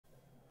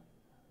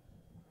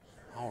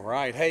All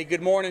right. Hey,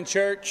 good morning,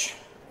 church.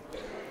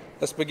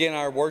 Let's begin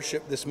our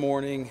worship this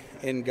morning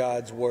in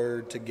God's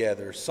Word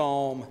together.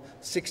 Psalm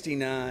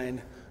 69,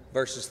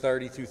 verses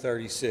 30 through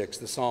 36.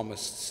 The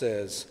psalmist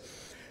says,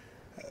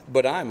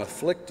 "But I am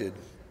afflicted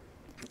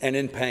and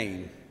in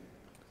pain.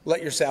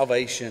 Let your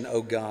salvation,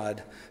 O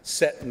God,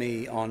 set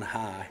me on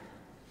high."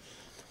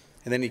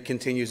 And then he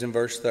continues in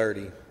verse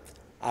 30,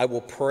 "I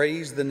will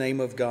praise the name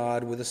of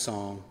God with a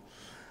song.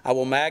 I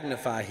will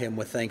magnify him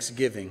with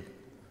thanksgiving.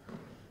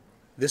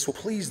 This will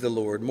please the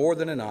Lord more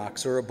than an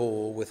ox or a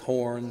bull with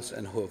horns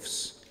and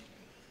hoofs.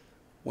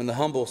 When the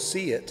humble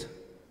see it,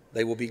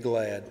 they will be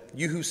glad.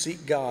 You who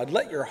seek God,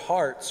 let your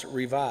hearts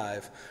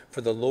revive,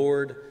 for the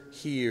Lord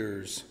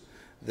hears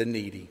the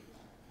needy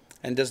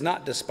and does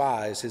not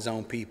despise his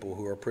own people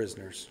who are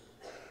prisoners.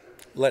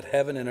 Let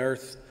heaven and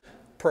earth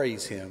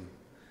praise him,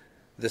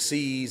 the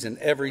seas and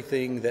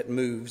everything that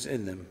moves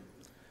in them.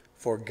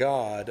 For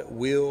God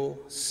will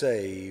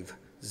save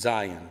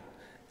Zion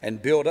and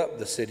build up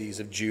the cities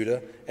of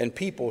Judah, and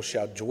people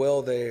shall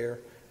dwell there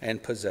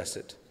and possess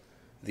it.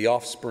 The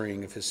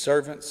offspring of his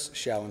servants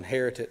shall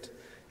inherit it,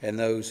 and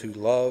those who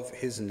love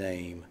his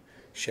name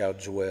shall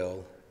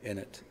dwell in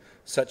it."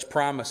 Such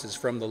promises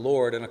from the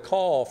Lord, and a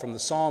call from the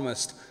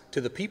psalmist to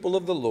the people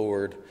of the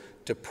Lord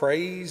to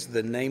praise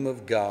the name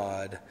of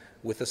God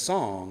with a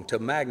song, to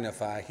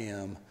magnify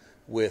him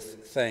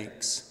with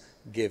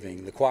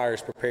thanksgiving. The choir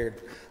has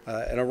prepared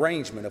an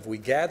arrangement of "We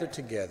Gather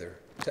Together"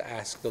 to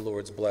ask the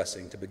Lord's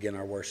blessing to begin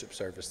our worship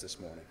service this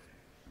morning.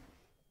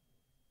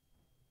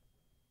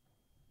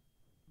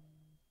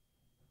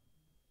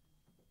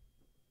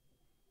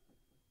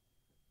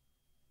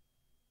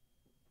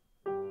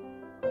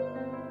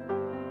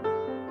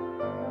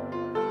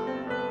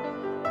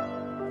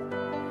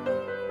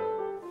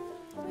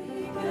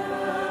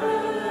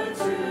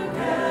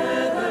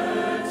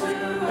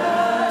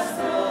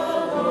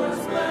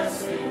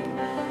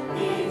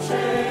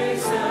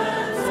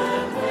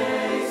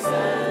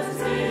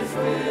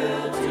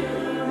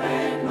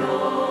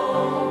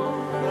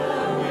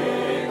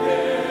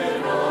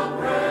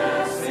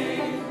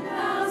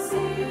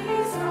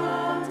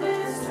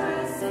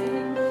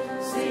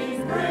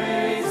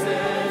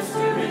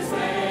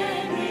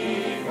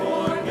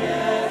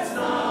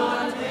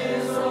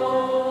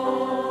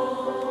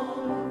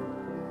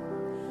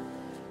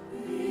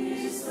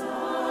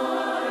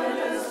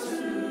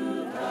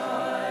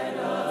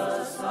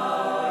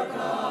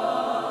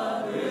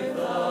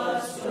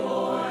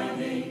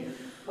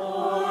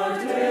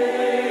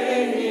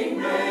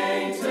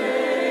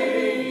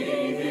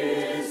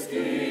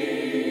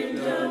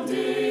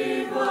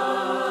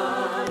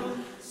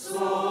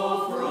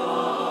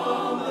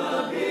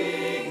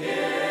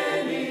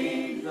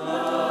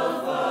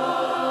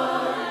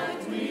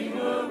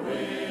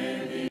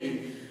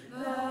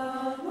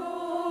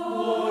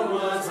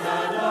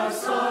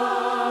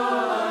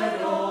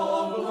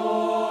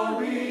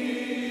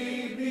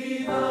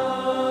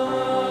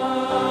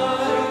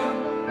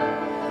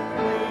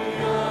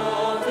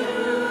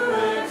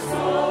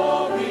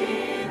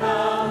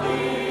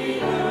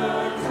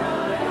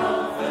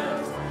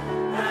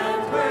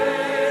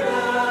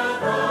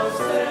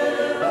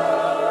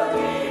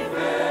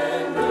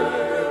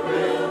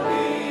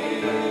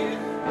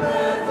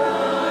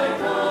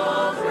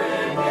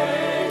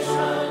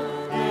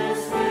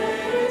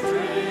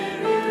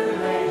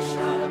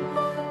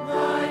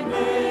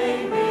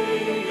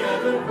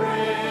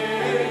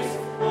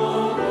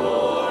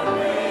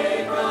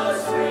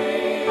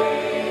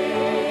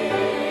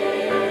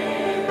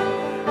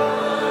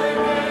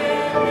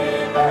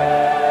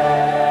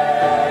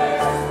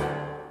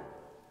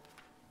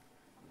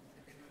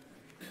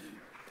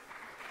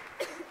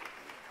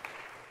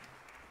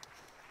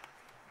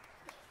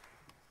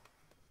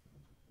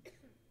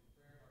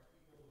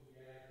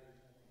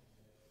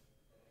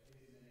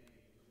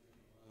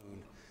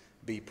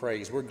 Be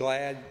praised. We're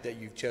glad that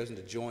you've chosen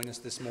to join us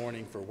this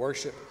morning for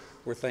worship.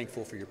 We're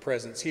thankful for your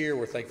presence here.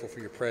 We're thankful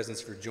for your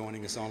presence for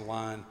joining us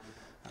online.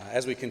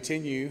 As we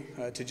continue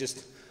to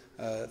just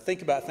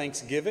think about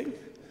Thanksgiving,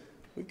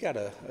 we've got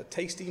a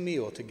tasty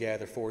meal to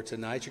gather for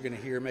tonight. You're going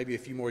to hear maybe a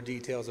few more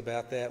details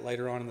about that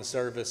later on in the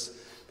service,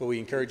 but we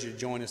encourage you to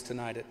join us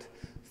tonight at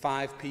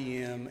 5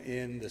 p.m.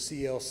 in the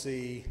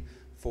CLC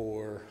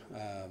for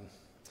a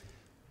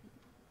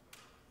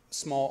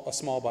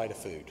small bite of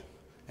food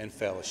and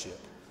fellowship.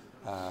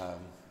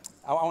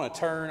 I want to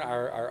turn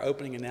our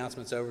opening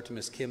announcements over to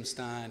Ms. Kim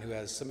Stein, who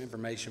has some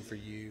information for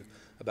you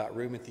about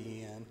Room at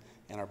the Inn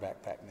and our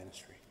backpack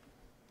ministry.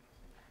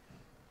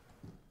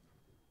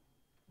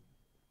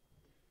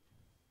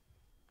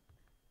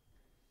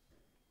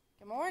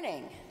 Good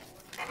morning.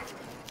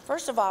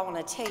 First of all, I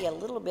want to tell you a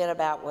little bit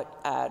about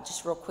what,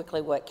 just real quickly,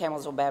 what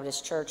Campbellsville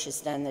Baptist Church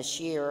has done this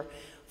year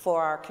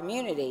for our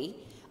community.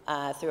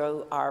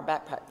 Through our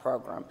backpack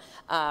program.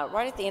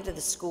 Right at the end of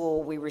the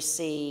school, we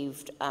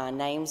received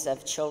names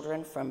of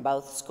children from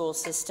both school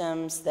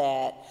systems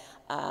that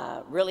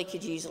really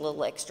could use a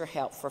little extra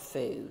help for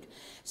food.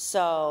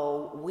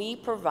 So we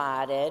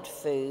provided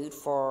food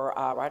for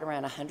right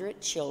around 100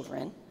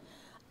 children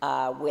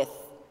with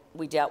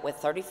we dealt with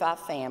 35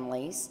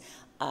 families.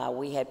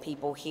 We had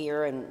people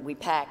here, and we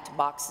packed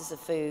boxes of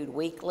food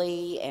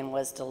weekly and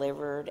was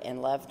delivered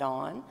and loved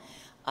on.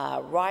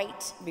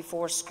 Right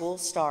before school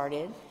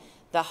started,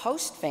 the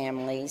host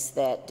families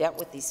that dealt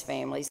with these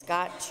families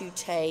got to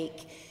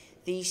take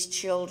these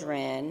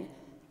children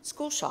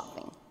school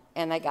shopping,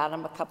 and they got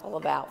them a couple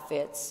of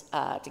outfits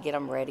to get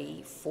them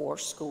ready for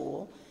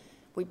school.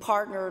 We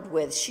partnered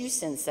with Shoe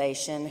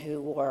Sensation,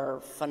 who were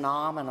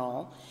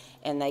phenomenal,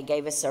 and they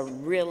gave us a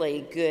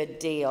really good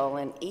deal,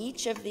 and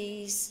each of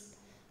these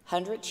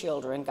 100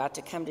 children got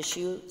to come to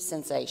Shoe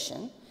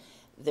Sensation.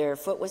 Their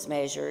foot was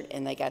measured,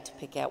 and they got to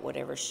pick out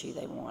whatever shoe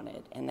they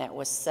wanted, and that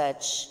was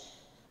such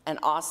an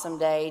awesome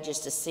day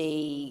just to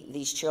see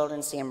these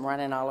children, see them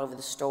running all over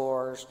the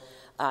stores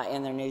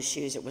in their new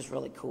shoes. It was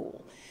really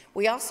cool.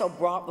 We also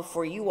brought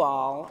before you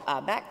all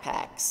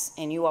backpacks,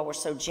 and you all were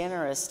so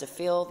generous to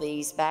fill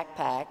these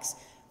backpacks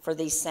for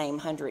these same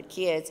 100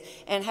 kids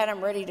and had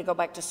them ready to go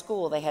back to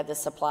school. They had the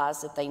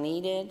supplies that they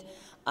needed.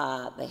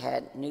 They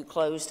had new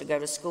clothes to go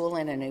to school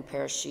in, a new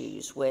pair of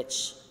shoes,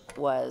 which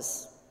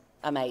was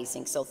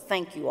amazing. So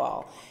thank you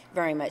all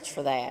very much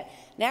for that.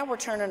 Now we're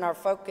turning our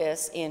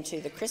focus into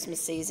the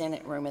Christmas season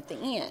at Room at the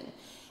Inn,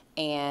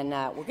 and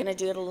we're going to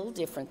do it a little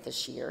different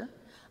this year.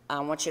 I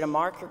want you to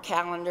mark your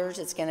calendars.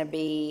 It's going to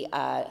be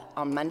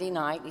on Monday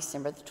night,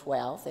 December the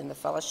 12th, in the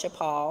Fellowship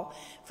Hall.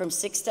 From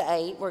 6 to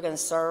 8, we're going to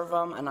serve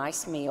them a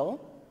nice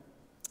meal,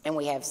 and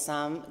we have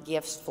some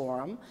gifts for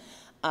them.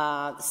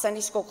 The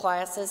Sunday school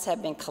classes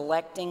have been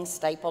collecting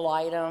staple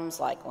items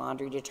like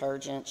laundry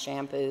detergent,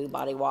 shampoo,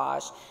 body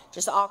wash,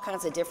 just all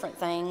kinds of different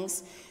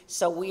things.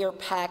 So we are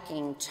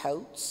packing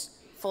totes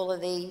full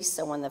of these,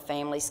 so when the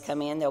families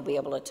come in, they'll be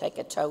able to take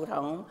a tote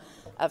home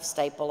of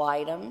staple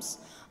items.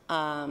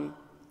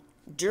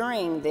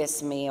 During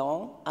this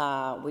meal,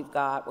 we're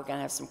going to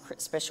have some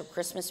special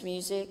Christmas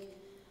music.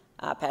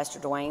 Pastor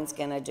Dwayne's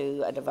going to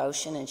do a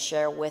devotion and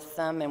share with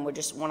them, and we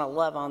just want to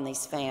love on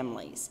these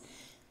families.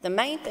 The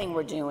main thing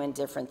we're doing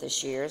different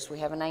this year is we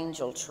have an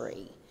angel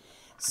tree.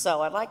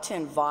 So I'd like to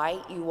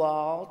invite you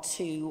all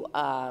to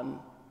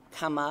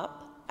come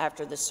up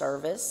after the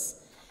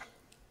service.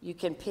 You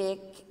can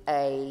pick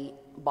a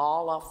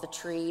ball off the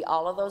tree.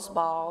 All of those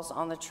balls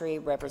on the tree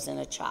represent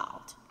a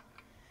child.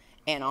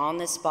 And on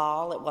this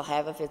ball, it will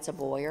have, if it's a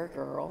boy or a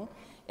girl,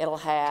 it'll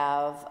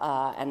have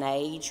an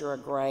age or a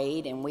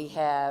grade, and we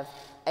have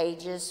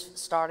ages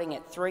starting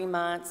at 3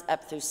 months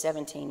up through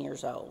 17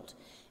 years old.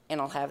 And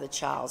it'll have the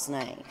child's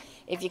name.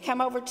 If you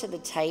come over to the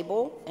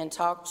table and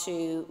talk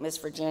to Miss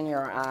Virginia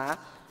or I,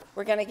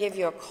 we're going to give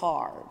you a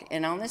card.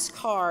 And on this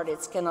card,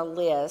 it's going to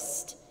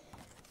list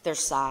their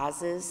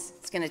sizes.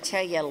 It's going to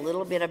tell you a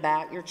little bit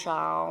about your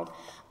child,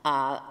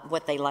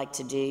 what they like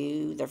to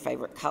do, their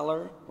favorite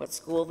color, what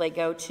school they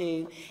go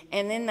to.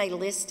 And then they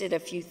listed a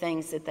few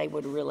things that they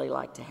would really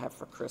like to have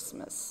for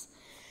Christmas.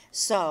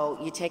 So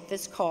you take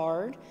this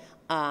card.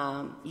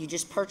 You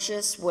just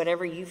purchase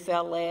whatever you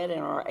felt led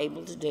and are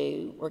able to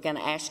do. We're going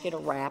to ask you to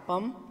wrap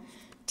them,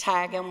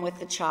 tag them with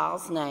the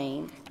child's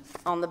name.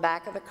 On the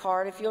back of the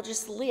card, if you'll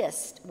just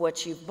list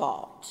what you've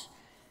bought.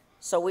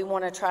 So we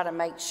want to try to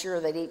make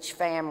sure that each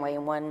family,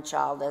 and one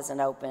child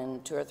doesn't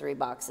open 2 or 3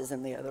 boxes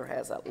and the other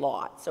has a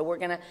lot. So we're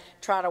going to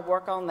try to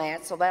work on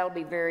that. So that'll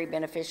be very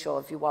beneficial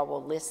if you all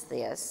will list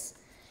this.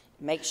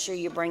 Make sure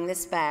you bring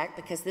this back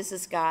because this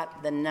has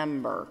got the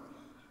number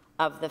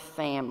of the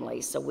family,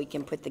 so we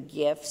can put the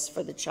gifts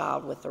for the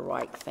child with the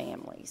right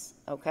families,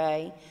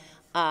 okay?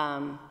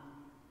 I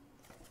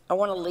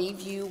want to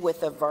leave you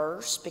with a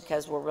verse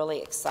because we're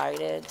really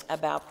excited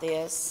about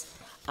this.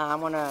 I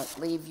want to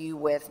leave you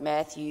with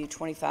Matthew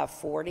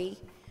 25:40,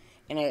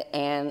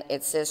 and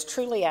it says,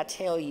 "Truly I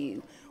tell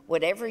you,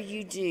 whatever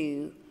you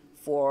do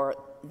for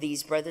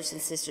these brothers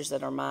and sisters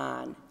that are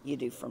mine, you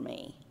do for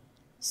me."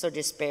 So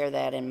just bear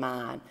that in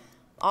mind.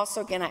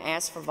 Also going to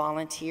ask for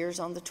volunteers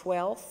on the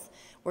 12th.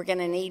 We're going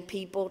to need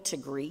people to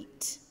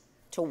greet,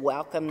 to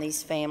welcome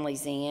these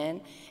families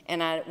in,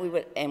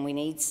 and we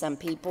need some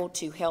people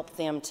to help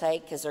them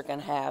take, because they're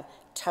going to have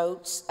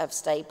totes of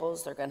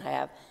staples. They're going to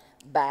have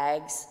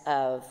bags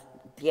of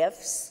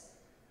gifts.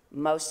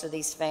 Most of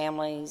these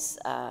families,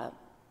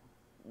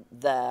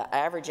 the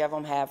average of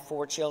them have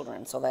 4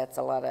 children, so that's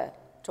a lot of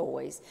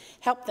toys.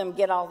 Help them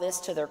get all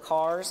this to their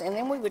cars, and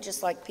then we would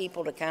just like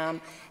people to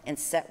come and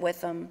sit with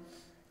them,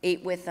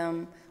 eat with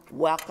them,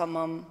 welcome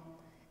them,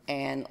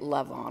 and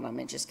love on them,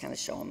 and just kind of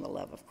show them the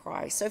love of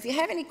Christ. So if you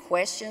have any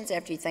questions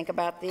after you think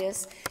about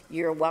this,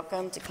 you're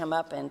welcome to come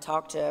up and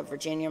talk to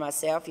Virginia or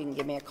myself. You can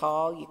give me a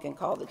call. You can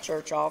call the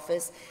church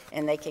office,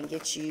 and they can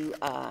get you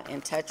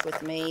in touch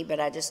with me. But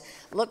I just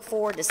look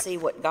forward to see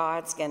what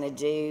God's going to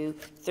do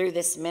through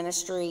this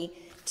ministry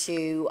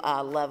to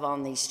love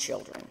on these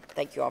children.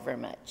 Thank you all very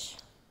much.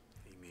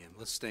 Amen.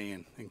 Let's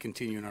stand and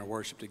continue in our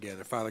worship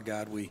together. Father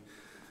God, we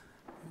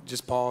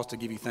just pause to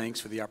give you thanks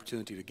for the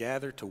opportunity to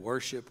gather, to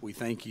worship. We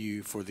thank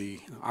you for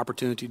the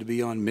opportunity to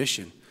be on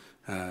mission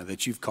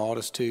that you've called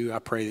us to. I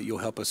pray that you'll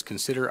help us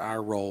consider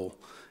our role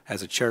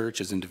as a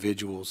church, as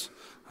individuals,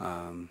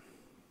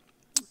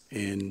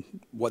 in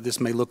what this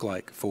may look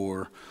like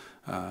for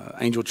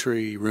Angel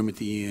Tree, Room at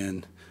the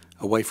Inn,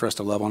 a way for us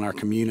to love on our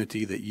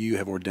community, that you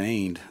have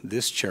ordained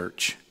this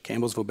church,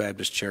 Campbellsville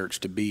Baptist Church,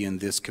 to be in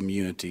this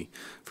community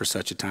for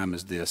such a time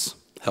as this.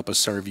 Help us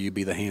serve you,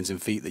 be the hands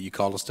and feet that you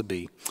call us to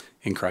be.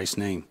 In Christ's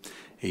name,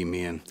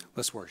 amen.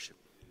 Let's worship.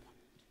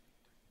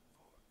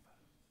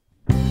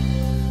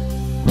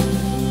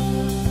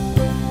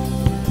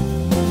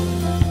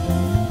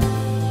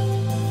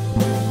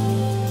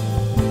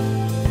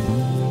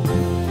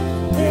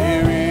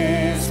 There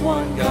is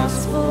one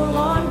gospel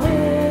on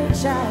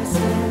which I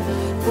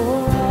stand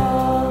for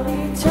all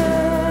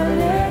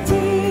eternity.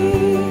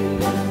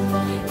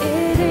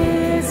 It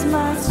is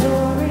my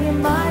story,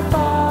 my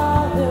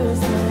Father's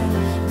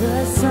plan.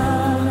 The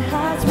Son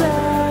has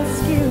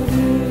rescued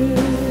me.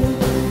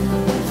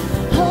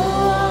 Oh,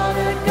 what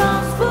a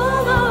gospel,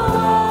 oh,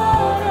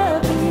 what a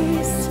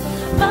peace.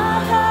 My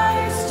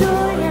highest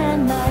joy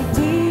and my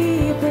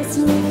deepest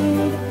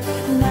need.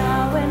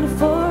 Now and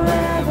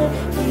forever,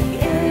 He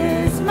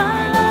is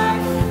my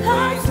life.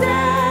 I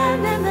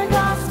stand in the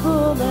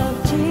gospel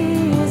of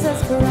Jesus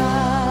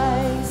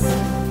Christ.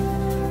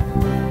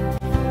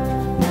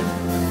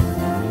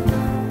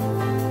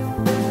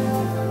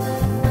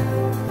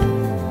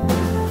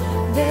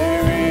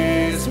 There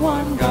is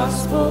one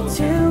gospel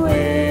to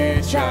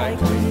which I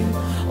cling.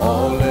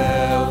 All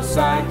else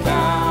I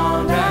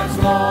count as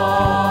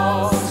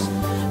lost.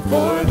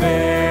 For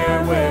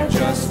there where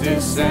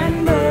justice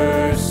and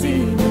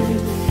mercy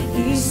meet,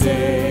 He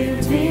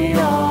saved me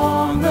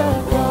on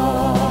the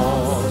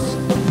cross.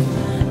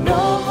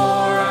 No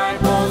more I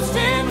boast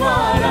in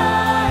what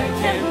I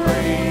can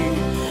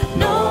bring.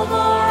 No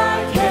more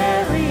I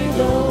carry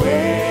the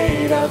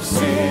weight of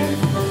sin.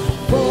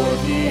 For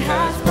He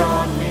has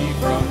brought me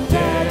from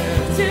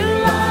death to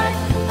life.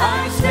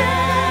 I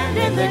stand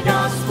in the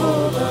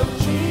gospel of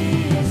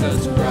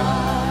Jesus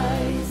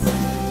Christ.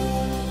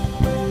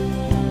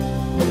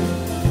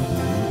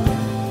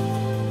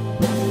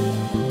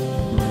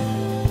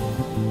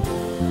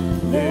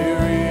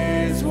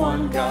 There is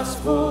one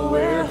gospel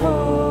where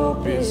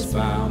hope is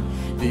found.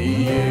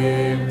 The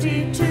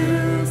empty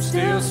tomb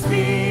still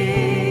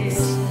speaks.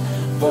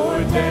 For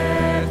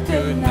death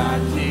could not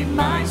keep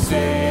my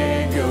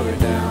Savior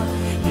down.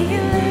 He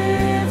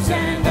lives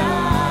and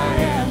I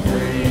am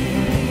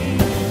free.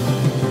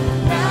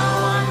 Now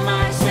on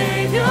my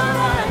Savior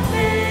I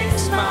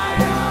fix my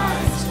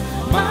eyes.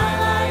 My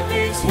life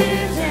is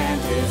His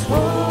and His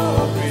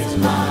hope is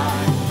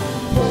mine.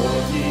 For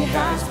He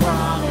has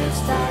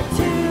promised I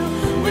too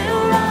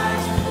will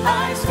rise.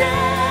 I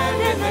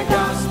stand in the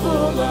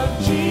gospel of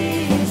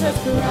Jesus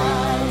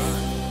Christ.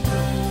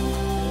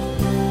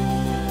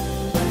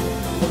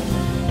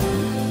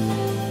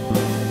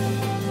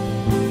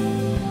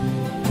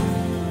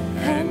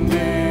 And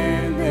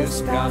in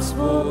this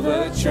gospel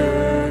the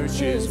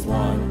church is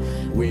one.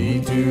 We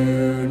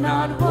do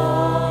not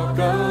walk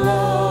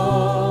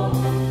alone.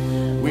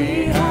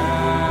 We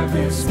have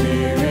His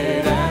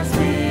Spirit as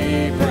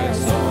we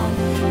press on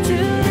to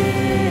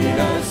lead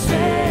us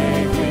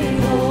safely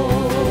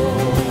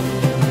home.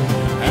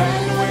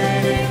 And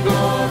when in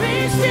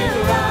glory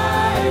still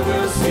I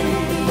will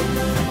sing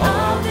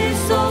of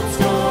this old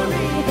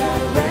story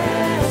that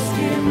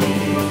rescued me.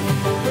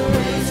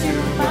 Praise to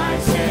my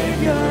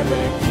Savior,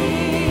 the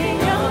King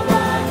of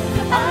life.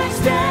 I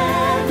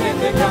stand in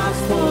the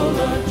gospel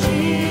of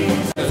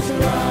Jesus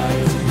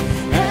Christ.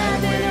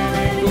 And when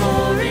in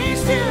glory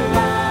still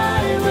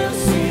I will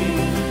sing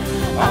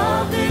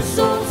of this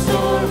old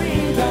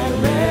story that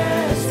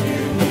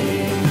rescued me.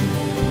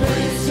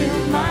 Praise to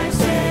my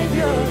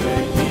Savior, the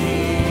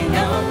King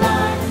of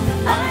life.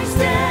 I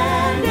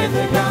stand in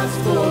the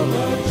gospel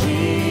of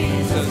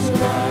Jesus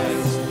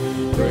Christ.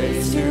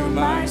 Praise to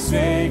my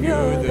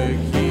Savior, the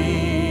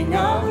King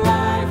of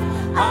life.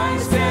 I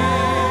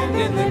stand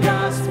in the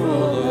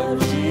gospel of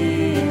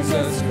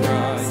Jesus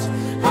Christ.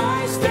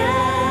 I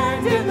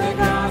stand in the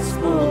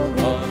gospel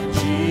of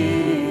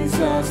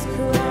Jesus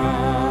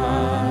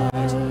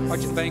Christ.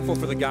 Aren't you thankful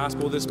for the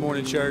gospel this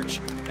morning,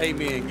 church?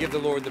 Amen. Give the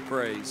Lord the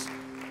praise.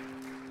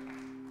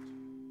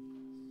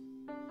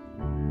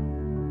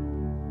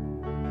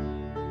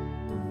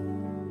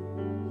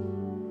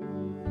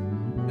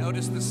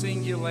 Notice the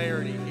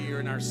singularity here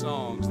in our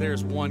songs.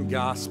 There's one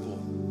gospel.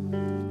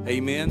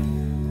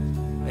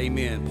 Amen.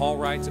 Amen. Paul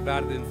writes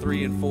about it in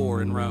 3 and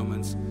 4 in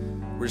Romans.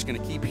 We're just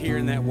going to keep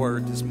hearing that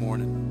word this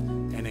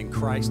morning. And in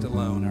Christ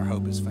alone, our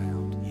hope is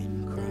found.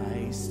 In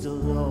Christ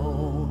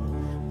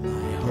alone,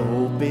 my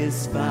hope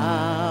is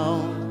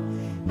found.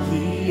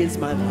 He is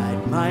my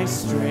light, my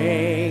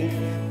strength,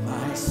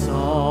 my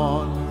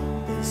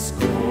song, this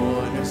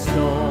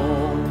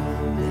cornerstone,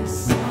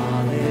 this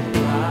solid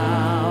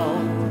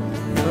ground,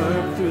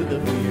 firm through the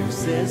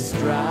fiercest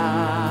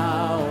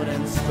drought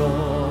and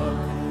storm.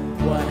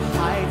 What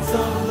heights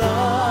of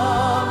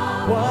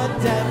love,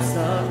 what depths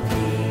of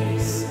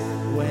peace,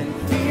 when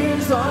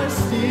fears are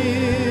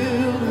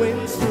stilled,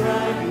 when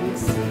striving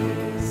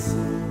cease.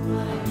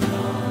 My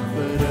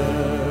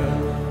comforter,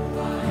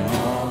 my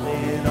all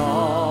in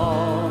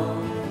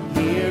all,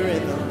 here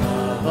in the light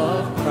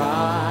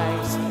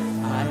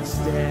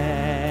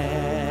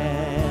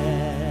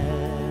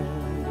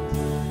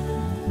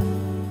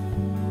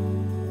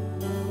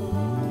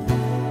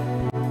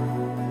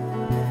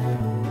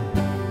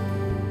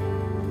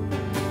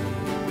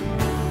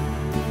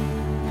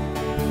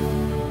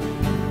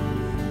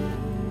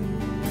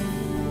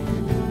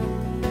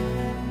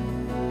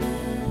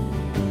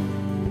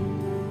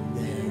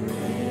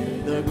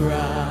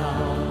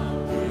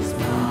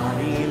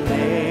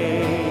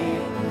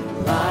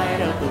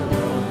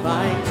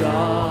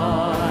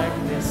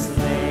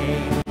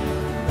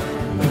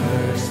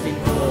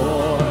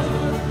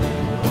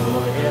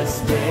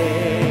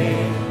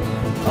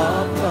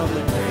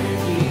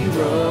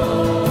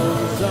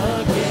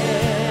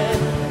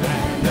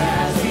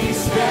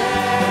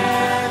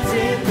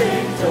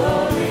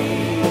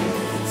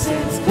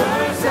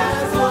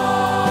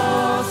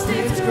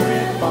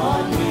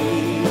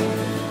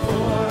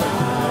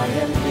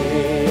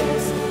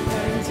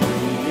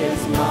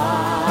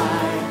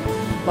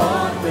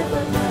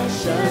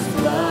precious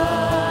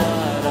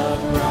blood of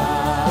Christ.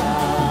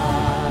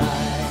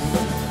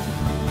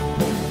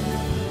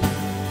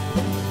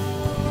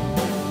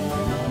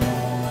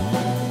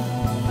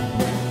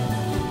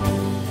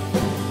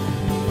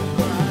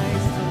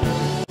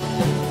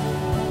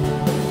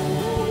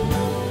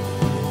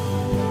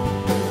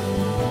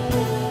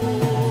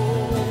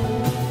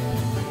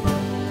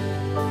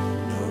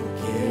 No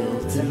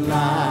guilt in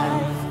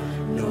life,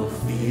 no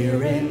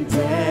fear in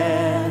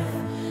death.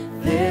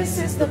 This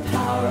is the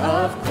power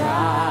of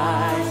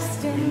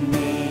Christ in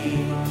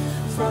me.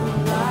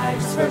 From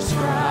life's first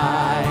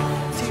cry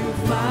to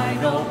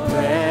final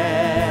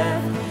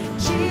breath,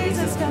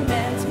 Jesus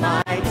commands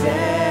my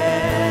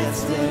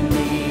destiny.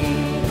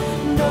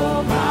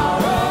 No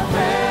power of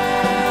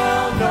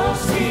hell, no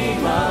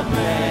scheme of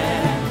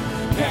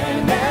man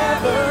can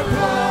ever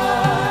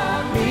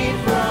pluck me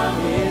from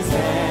his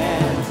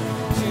hands.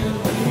 Till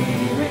he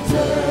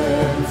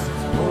returns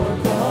or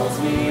calls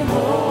me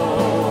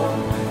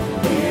home,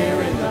 here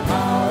in the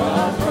power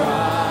of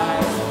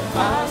Christ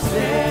I'll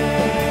stand.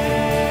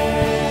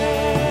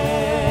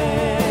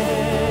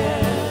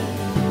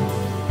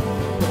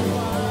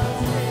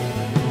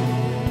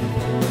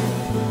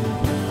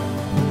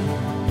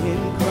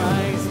 In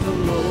Christ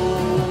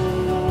alone,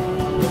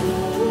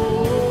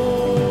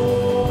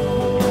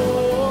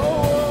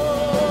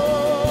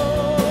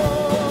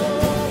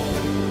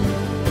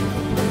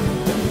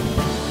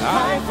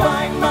 I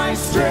find my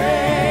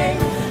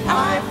strength,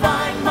 I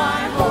find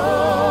my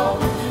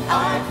hope,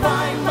 I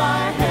find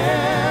my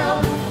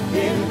help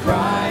in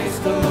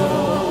Christ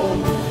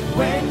alone.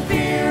 When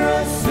fear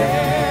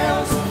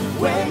assails,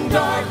 when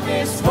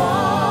darkness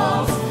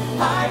falls,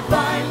 I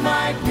find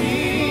my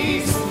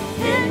peace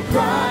in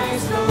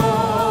Christ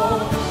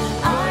alone.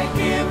 I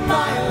give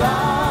my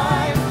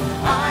life,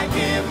 I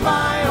give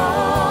my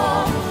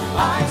all,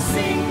 I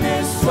sing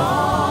this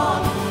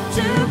song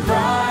to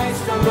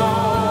Christ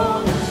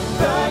alone.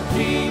 The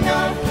King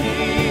of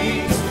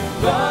Kings,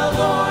 the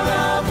Lord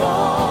of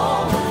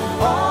all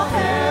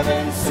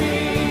heaven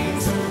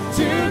sings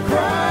to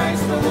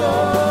Christ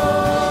alone,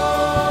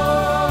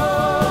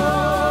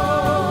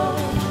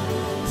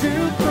 to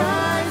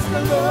Christ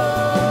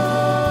alone,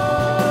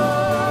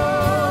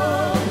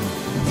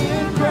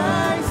 in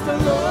Christ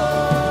alone.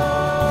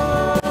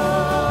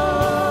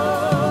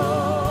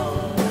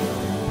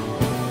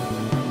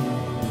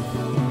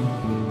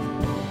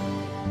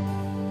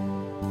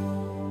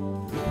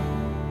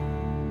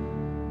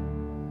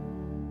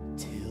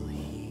 Till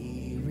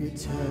he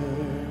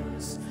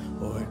returns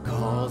or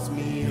calls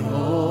me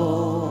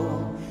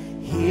home,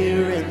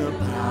 here in the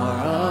power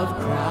of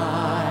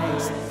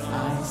Christ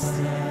I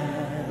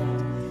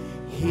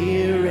stand.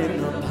 Here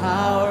in the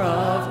power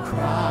of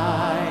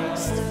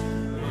Christ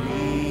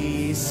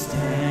we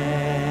stand.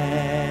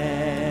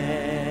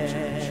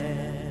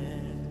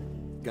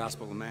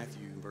 Gospel of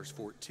Matthew, verse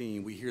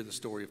 14, we hear the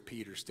story of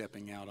Peter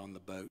stepping out on the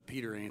boat.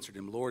 Peter answered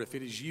him, Lord, if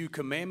it is you,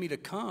 command me to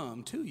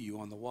come to you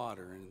on the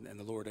water. And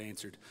the Lord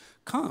answered,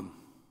 come.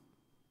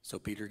 So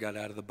Peter got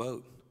out of the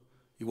boat.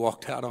 He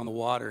walked out on the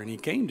water and he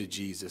came to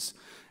Jesus.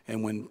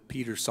 And when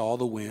Peter saw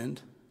the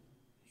wind,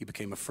 he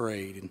became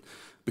afraid. And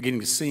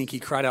beginning to sink, he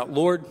cried out,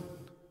 Lord,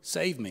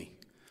 save me.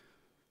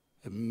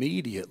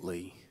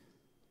 Immediately,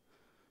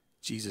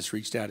 Jesus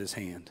reached out his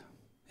hand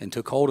and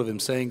took hold of him,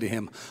 saying to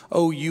him,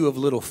 Oh, you of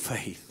little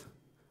faith,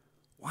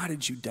 why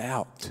did you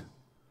doubt?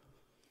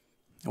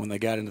 And when they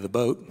got into the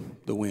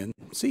boat, the wind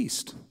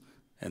ceased,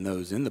 and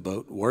those in the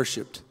boat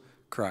worshiped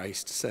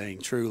Christ, saying,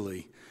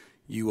 Truly,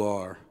 you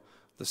are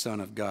the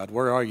Son of God.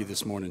 Where are you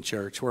this morning,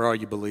 church? Where are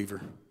you,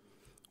 believer?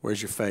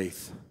 Where's your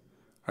faith?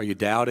 Are you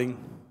doubting?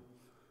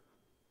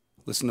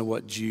 Listen to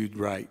what Jude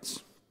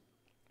writes.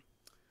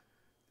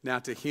 Now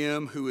to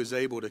him who is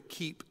able to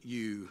keep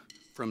you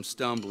from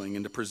stumbling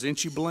and to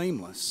present you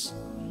blameless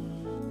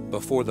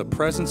before the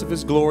presence of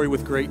his glory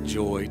with great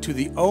joy, to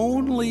the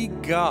only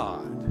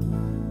God,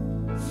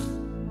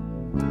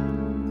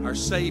 our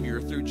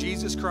Savior, through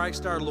Jesus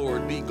Christ our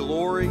Lord, be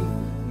glory,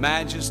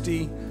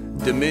 majesty,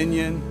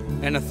 dominion,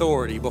 and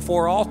authority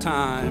before all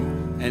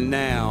time and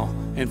now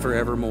and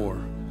forevermore.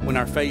 When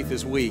our faith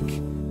is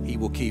weak, he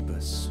will keep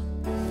us.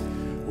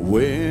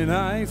 When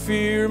I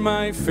fear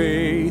my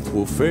faith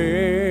will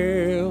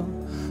fail,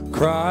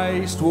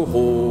 Christ will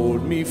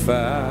hold me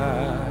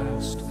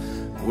fast.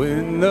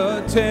 When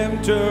the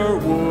tempter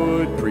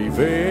would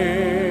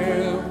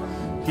prevail,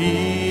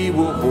 he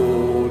will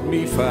hold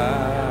me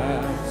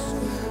fast.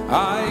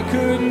 I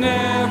could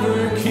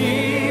never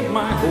keep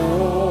my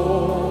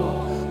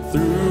hold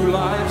through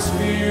life's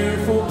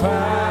fearful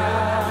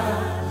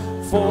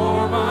path,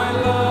 for my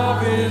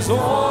love is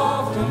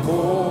often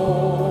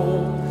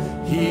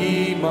cold.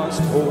 He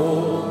must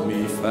hold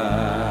me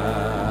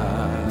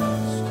fast.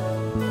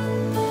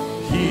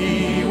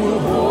 He will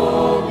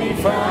hold me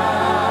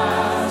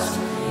fast.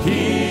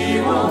 He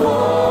will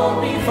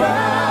hold me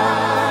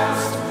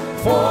fast.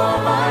 For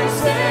my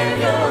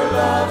Savior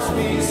loves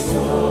me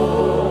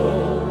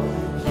so.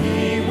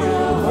 He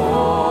will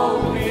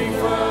hold me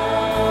fast.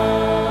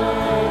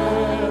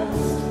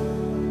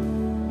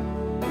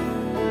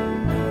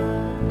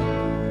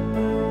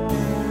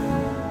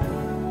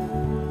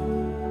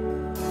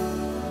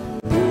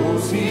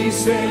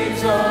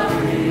 saves our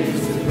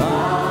risen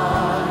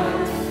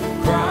life.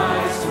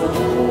 Christ will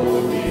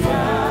hold me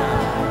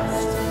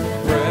fast,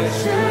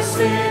 precious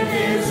in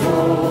His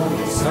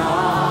holy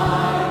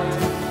sight.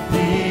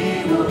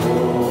 He will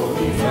hold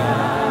me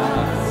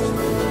fast.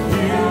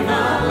 Do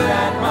not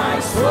let my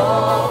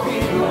soul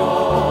be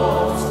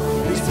lost.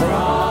 His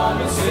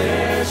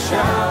promises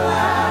shall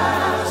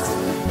last.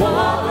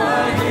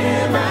 Over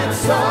Him and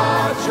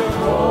such a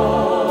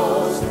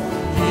host,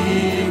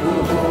 He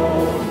will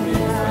hold me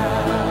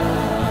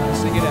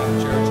fast. Sing it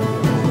out, church.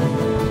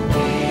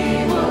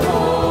 He will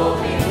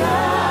hold me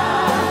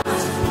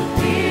fast.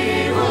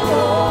 He will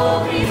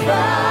hold me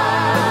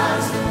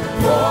fast.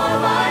 For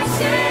my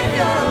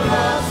Savior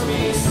loves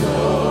me so.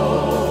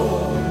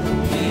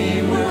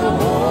 He will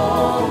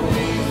hold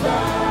me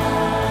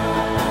fast.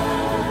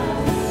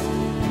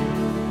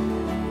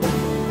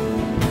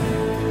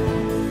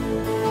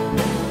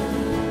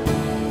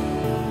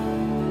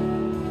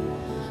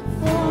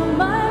 For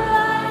my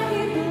life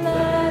He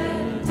bled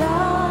and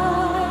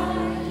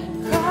died.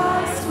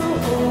 Christ will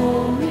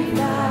hold me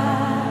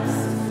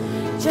fast.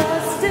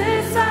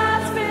 Justice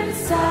has been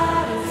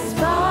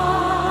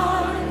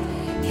satisfied.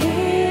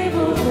 He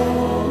will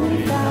hold me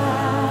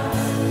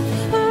fast.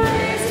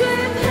 Raised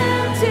with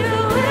Him to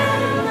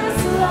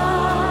endless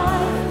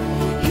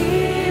life.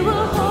 He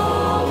will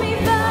hold me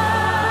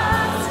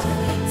fast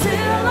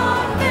till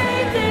our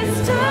faith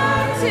is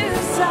turned to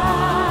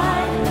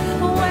sight.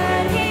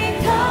 When He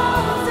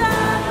comes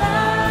at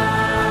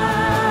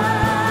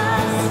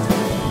last,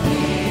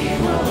 He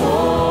will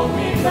hold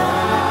me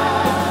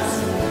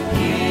fast.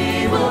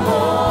 He will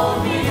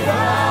hold me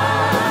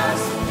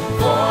fast.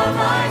 For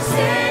my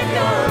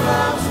Savior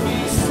loves me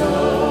so.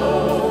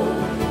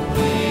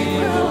 He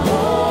will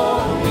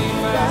hold me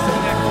fast.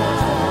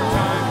 Sing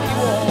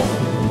that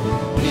chorus one more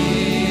time.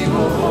 He will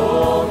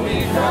hold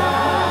me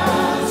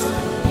fast.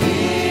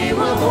 He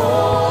will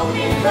hold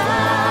me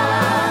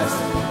fast.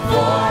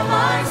 For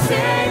my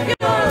Savior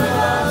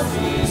loves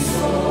me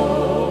so.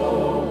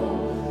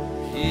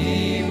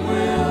 He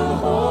will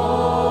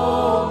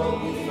hold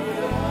me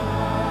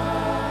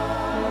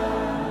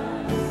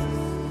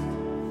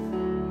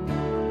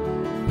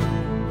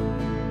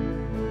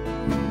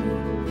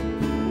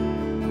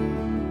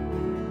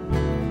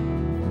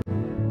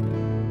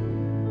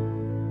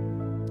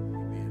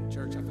Amen.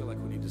 Church, I feel like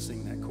we need to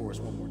sing that chorus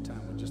one more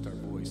time with just our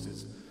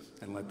voices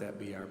and let that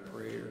be our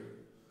prayer,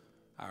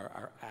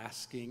 our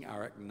asking,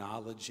 our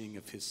acknowledging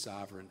of His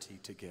sovereignty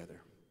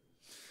together.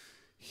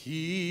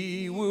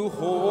 He will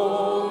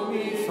hold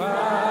me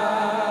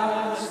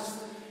fast.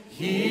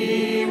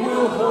 He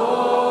will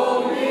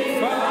hold me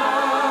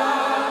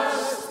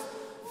fast.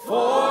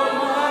 For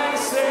my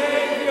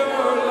Savior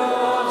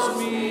loves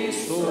me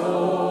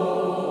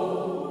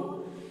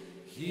so.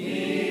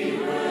 He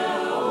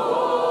will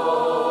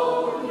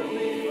hold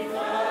me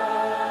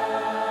fast.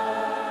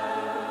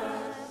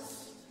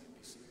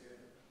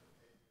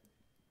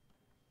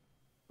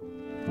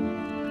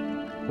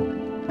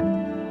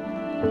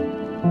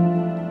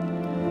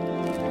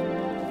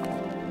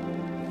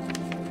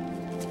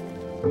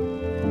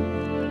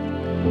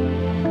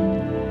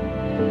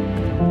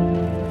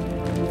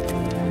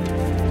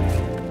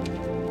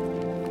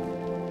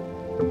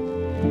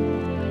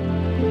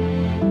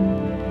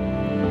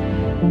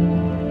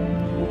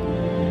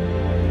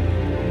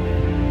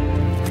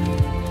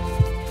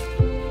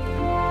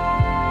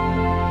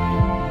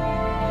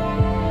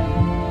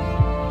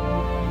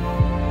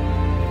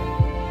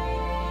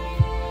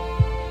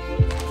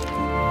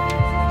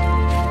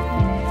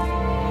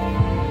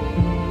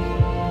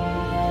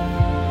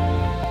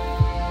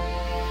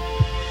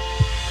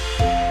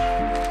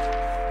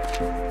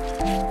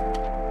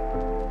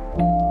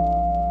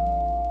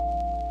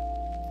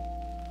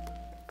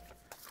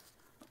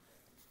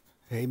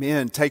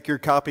 Amen. Take your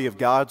copy of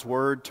God's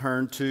Word,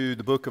 turn to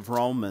the book of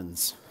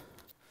Romans.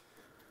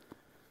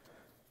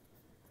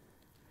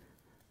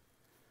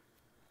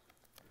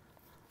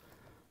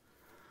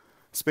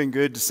 It's been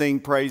good to sing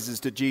praises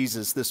to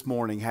Jesus this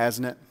morning,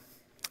 hasn't it?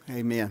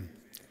 Amen.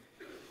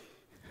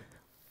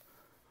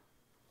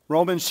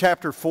 Romans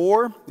chapter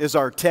 4 is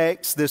our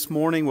text this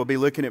morning. We'll be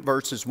looking at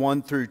verses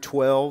 1 through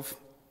 12.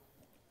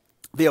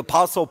 The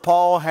Apostle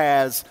Paul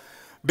has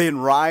been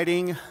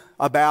writing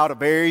about a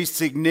very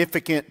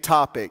significant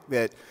topic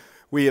that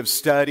we have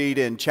studied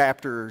in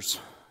chapter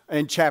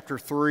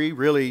 3,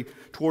 really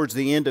towards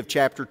the end of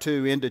chapter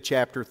 2 into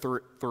chapter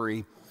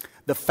 3.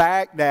 The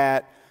fact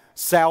that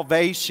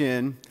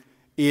salvation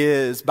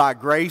is by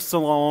grace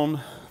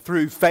alone,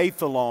 through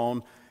faith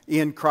alone,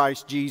 in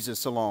Christ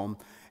Jesus alone,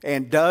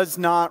 and does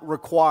not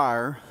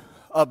require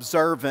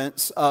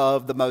observance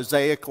of the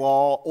Mosaic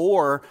law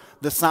or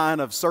the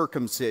sign of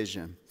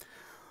circumcision.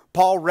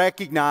 Paul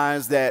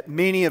recognized that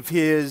many of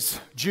his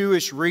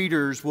Jewish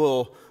readers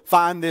will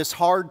find this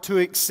hard to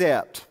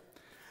accept.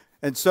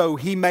 And so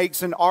he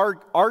makes an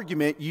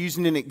argument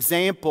using an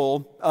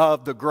example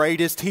of the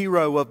greatest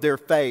hero of their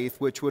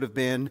faith, which would have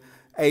been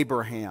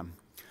Abraham.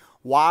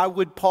 Why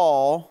would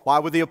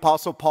the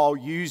Apostle Paul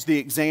use the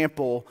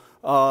example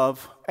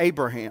of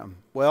Abraham?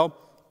 Well,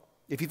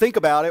 If you think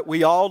about it,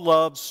 we all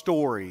love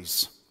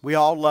stories. We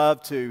all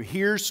love to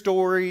hear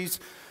stories.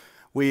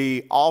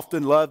 We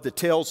often love to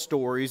tell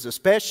stories,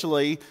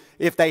 especially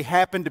if they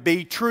happen to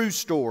be true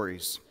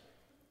stories.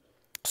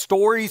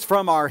 Stories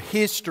from our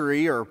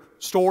history or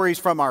stories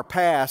from our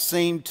past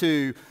seem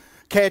to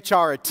catch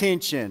our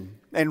attention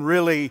and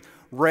really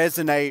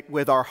resonate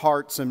with our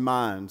hearts and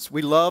minds.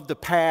 We love to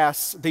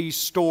pass these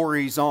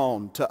stories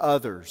on to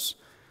others.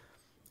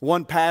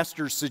 One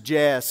pastor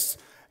suggests,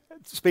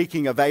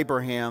 speaking of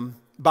Abraham,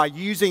 by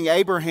using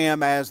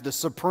Abraham as the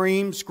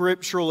supreme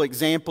scriptural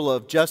example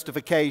of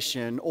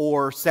justification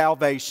or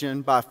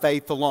salvation by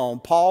faith alone,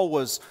 Paul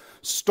was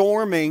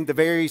storming the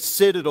very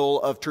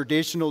citadel of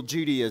traditional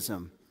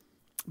Judaism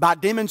by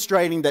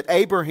demonstrating that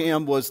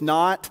Abraham was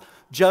not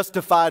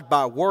justified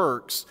by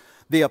works.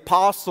 The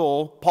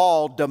apostle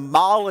Paul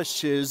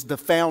demolishes the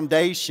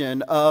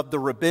foundation of the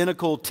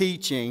rabbinical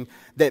teaching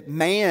that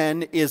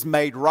man is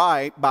made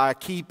right by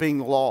keeping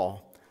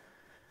law.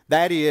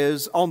 That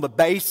is, on the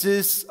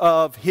basis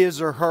of his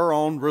or her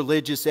own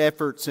religious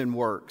efforts and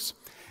works.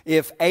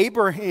 If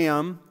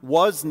Abraham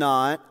was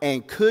not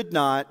and could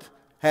not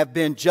have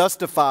been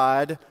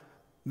justified,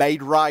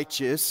 made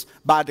righteous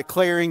by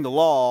declaring the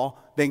law,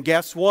 then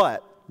guess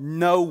what?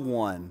 No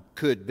one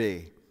could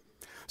be.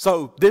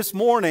 So this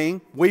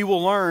morning, we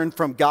will learn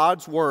from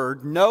God's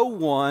Word, no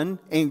one,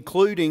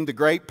 including the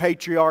great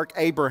patriarch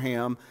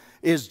Abraham,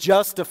 is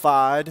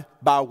justified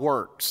by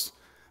works,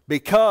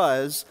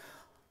 because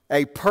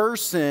a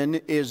person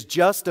is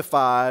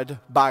justified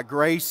by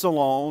grace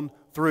alone,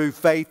 through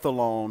faith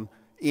alone,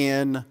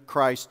 in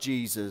Christ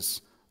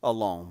Jesus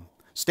alone.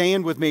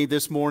 Stand with me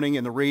this morning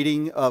in the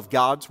reading of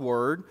God's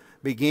Word,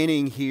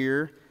 beginning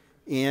here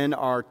in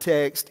our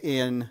text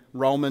in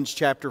Romans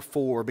chapter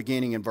 4,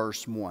 beginning in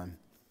verse 1.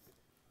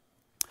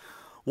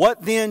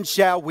 What then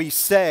shall we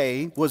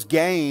say was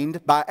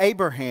gained by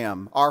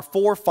Abraham, our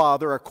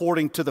forefather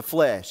according to the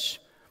flesh?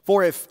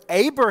 For if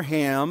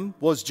Abraham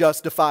was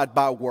justified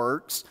by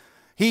works,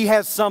 he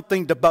has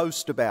something to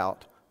boast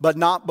about, but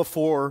not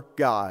before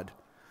God.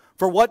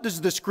 For what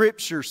does the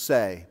Scripture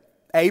say?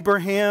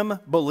 Abraham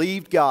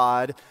believed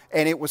God,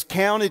 and it was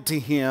counted to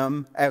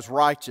him as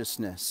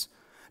righteousness.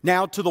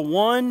 Now to the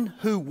one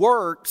who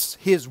works,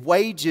 his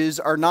wages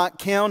are not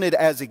counted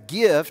as a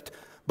gift,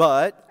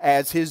 but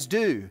as his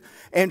due.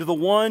 And to the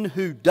one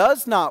who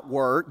does not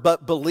work,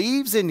 but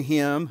believes in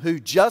him who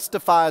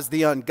justifies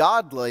the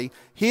ungodly,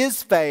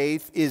 his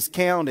faith is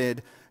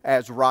counted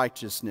as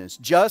righteousness.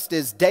 Just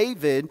as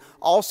David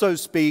also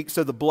speaks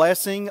of the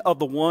blessing of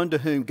the one to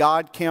whom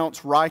God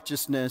counts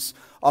righteousness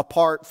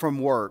apart from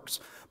works.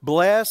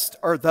 Blessed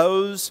are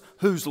those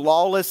whose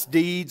lawless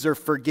deeds are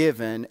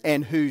forgiven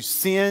and whose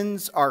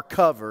sins are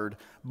covered.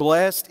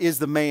 Blessed is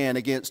the man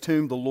against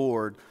whom the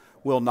Lord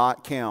will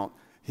not count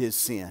his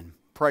sin.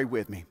 Pray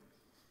with me.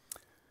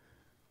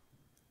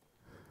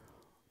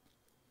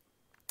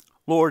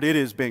 Lord, it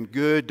has been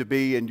good to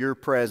be in your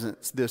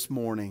presence this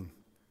morning,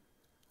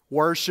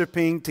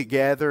 worshiping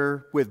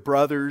together with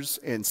brothers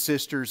and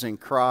sisters in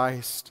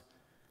Christ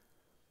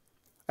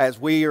as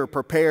we are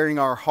preparing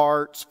our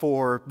hearts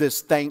for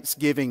this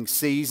Thanksgiving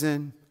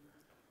season.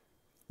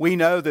 We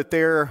know that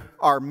there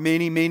are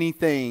many, many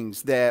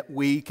things that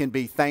we can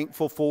be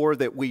thankful for,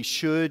 that we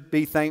should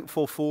be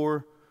thankful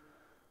for.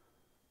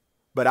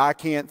 But I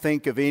can't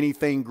think of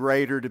anything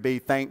greater to be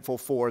thankful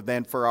for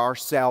than for our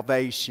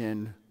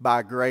salvation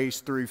by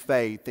grace through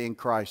faith in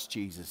Christ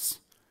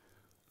Jesus.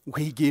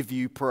 We give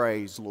you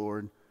praise,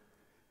 Lord.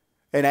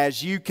 And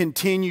as you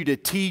continue to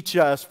teach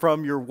us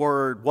from your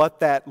word what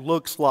that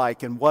looks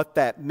like and what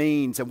that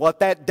means and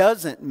what that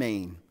doesn't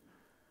mean,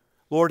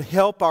 Lord,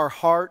 help our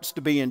hearts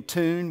to be in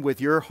tune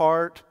with your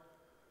heart.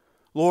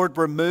 Lord,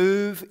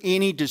 remove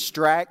any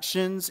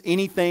distractions,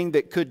 anything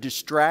that could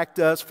distract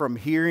us from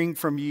hearing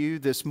from you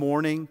this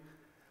morning.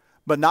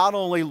 But not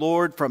only,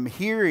 Lord, from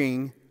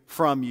hearing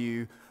from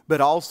you, but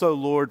also,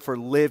 Lord, for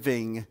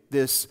living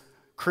this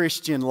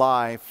Christian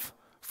life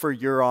for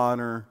your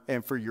honor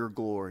and for your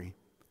glory.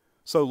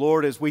 So,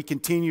 Lord, as we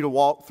continue to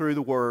walk through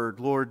the Word,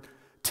 Lord,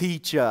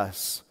 teach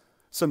us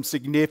some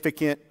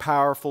significant,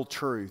 powerful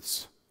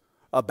truths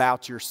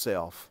about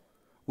yourself.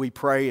 We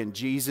pray in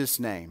Jesus'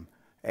 name.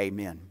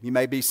 Amen. You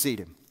may be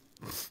seated.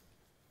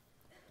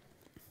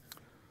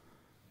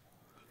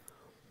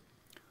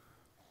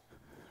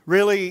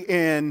 Really,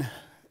 in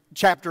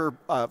chapter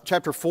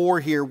 4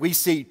 here, we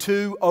see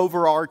two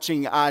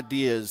overarching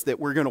ideas that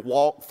we're going to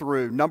walk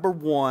through. Number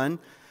one,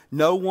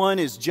 no one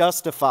is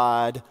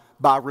justified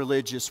by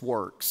religious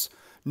works.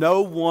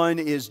 No one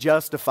is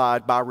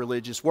justified by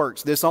religious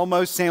works. This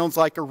almost sounds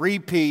like a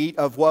repeat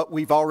of what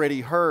we've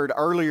already heard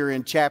earlier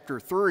in chapter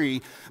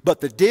 3,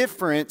 but the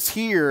difference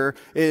here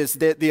is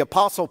that the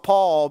Apostle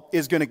Paul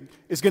is going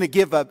to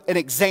give an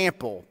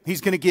example.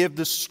 He's going to give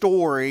the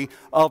story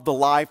of the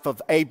life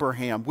of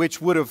Abraham, which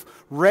would have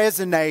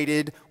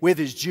resonated with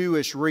his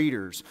Jewish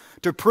readers.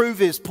 To prove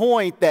his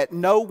point that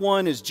no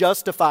one is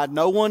justified,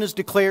 no one is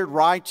declared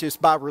righteous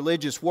by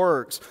religious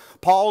works,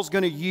 Paul's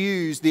going to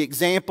use the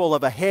example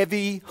of a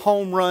heavy the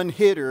home run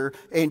hitter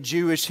in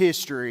Jewish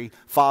history,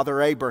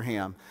 Father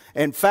Abraham.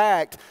 In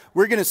fact,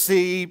 we're going to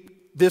see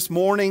this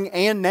morning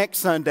and next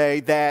Sunday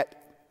that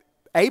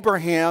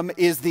Abraham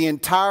is the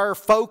entire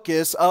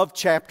focus of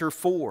chapter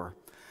 4.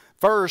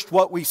 First,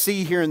 what we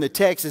see here in the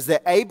text is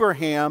that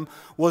Abraham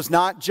was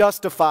not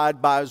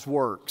justified by his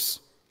works.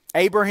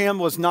 Abraham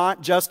was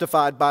not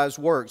justified by his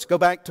works. Go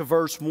back to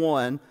verse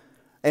 1,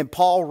 and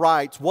Paul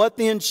writes, "What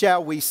then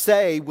shall we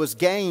say was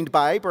gained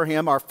by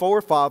Abraham, our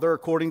forefather,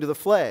 according to the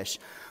flesh?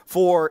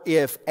 For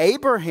if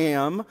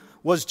Abraham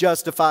was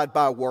justified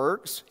by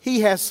works,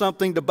 he has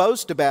something to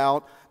boast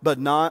about, but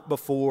not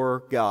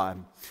before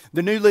God."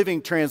 The New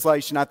Living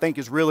Translation, I think,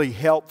 is really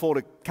helpful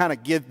to kind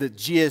of give the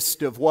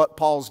gist of what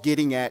Paul's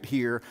getting at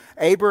here.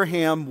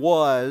 Abraham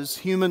was,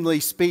 humanly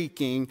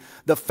speaking,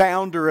 the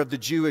founder of the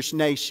Jewish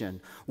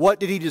nation. What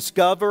did he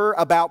discover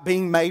about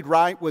being made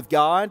right with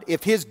God?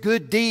 If his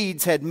good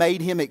deeds had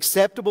made him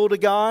acceptable to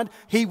God,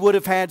 he would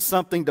have had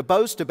something to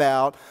boast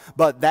about,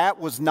 but that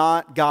was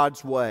not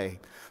God's way.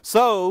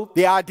 So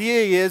the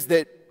idea is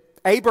that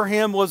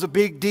Abraham was a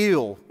big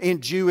deal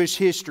in Jewish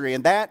history,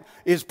 and that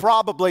is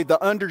probably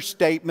the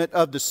understatement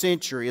of the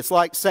century. It's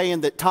like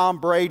saying that Tom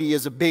Brady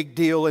is a big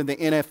deal in the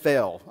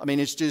NFL. I mean,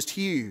 it's just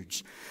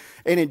huge.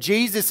 And in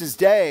Jesus'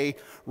 day,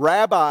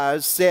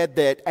 rabbis said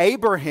that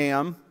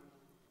Abraham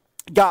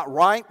got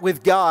right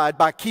with God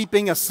by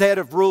keeping a set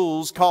of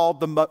rules called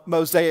the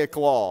Mosaic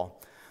Law.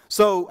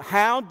 So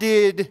how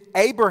did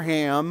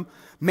Abraham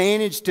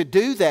manage to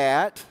do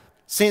that,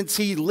 since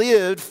he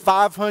lived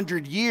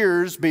 500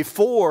 years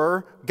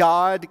before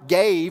God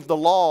gave the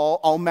law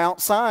on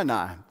Mount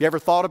Sinai? You ever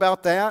thought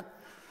about that?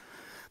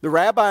 The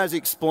rabbis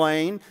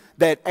explain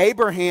that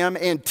Abraham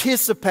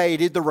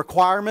anticipated the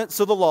requirements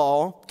of the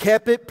law,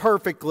 kept it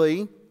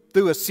perfectly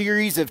through a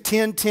series of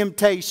 10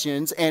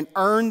 temptations, and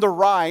earned the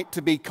right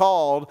to be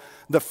called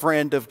the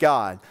friend of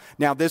God.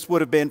 Now, this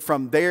would have been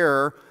from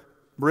their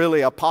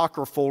really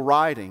apocryphal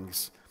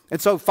writings.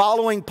 And so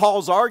following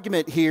Paul's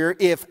argument here,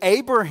 if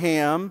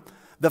Abraham,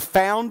 the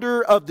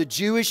founder of the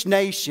Jewish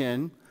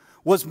nation,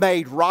 was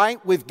made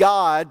right with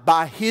God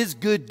by his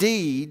good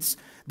deeds,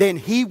 then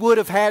he would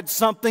have had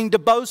something to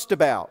boast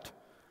about.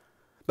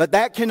 But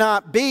that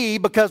cannot be,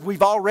 because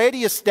we've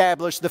already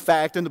established the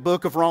fact in the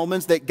book of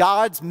Romans that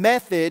God's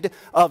method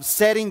of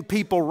setting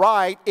people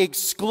right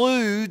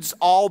excludes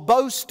all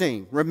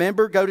boasting.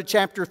 Remember, go to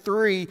chapter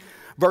 3,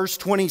 verse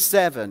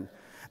 27.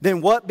 Then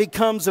what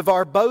becomes of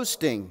our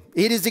boasting?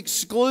 It is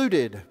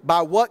excluded.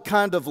 By what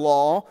kind of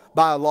law?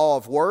 By a law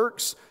of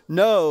works?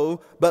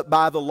 No, but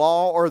by the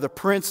law or the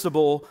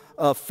principle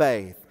of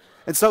faith.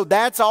 And so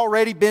that's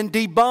already been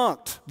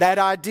debunked, that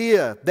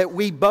idea that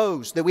we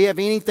boast, that we have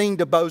anything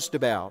to boast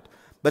about.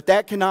 But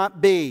that cannot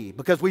be,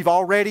 because we've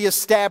already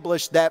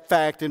established that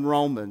fact in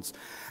Romans.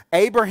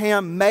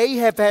 Abraham may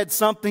have had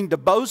something to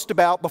boast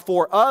about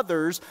before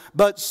others,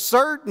 but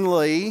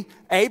certainly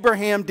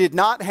Abraham did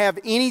not have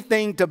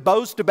anything to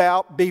boast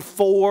about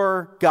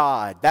before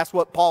God. That's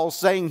what Paul's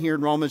saying here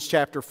in Romans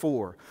chapter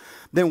 4.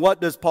 Then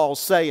what does Paul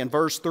say in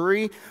verse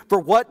 3? For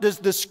what does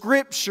the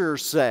Scripture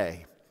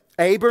say?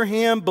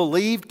 Abraham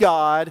believed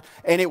God,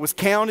 and it was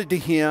counted to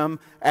him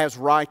as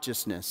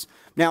righteousness.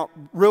 Now,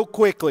 real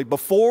quickly,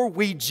 before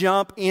we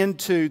jump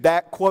into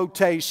that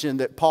quotation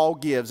that Paul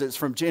gives, it's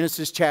from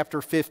Genesis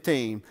chapter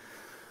 15.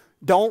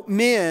 Don't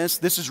miss,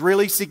 this is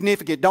really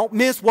significant, don't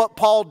miss what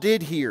Paul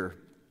did here.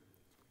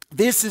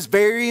 This is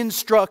very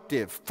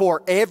instructive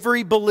for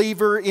every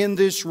believer in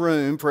this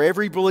room, for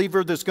every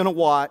believer that's going to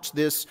watch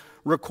this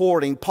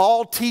recording.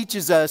 Paul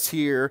teaches us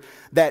here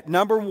that,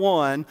 number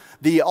one,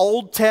 the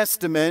Old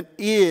Testament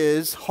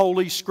is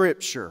Holy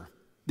Scripture.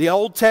 The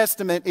Old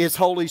Testament is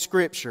Holy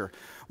Scripture.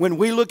 When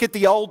we look at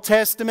the Old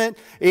Testament,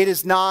 it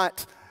is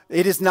not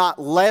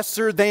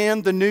lesser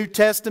than the New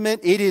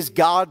Testament. It is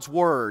God's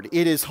Word.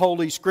 It is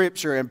Holy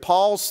Scripture. And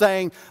Paul's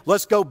saying,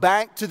 let's go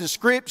back to the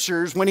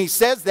Scriptures. When he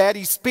says that,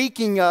 he's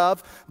speaking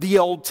of the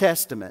Old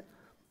Testament.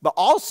 But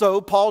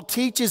also, Paul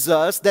teaches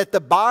us that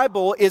the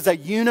Bible is a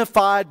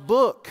unified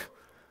book.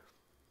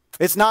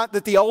 It's not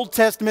that the Old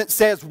Testament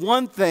says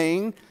one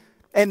thing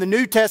and the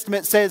New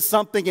Testament says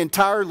something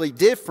entirely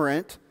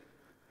different.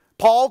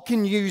 Paul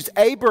can use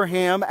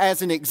Abraham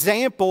as an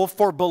example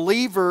for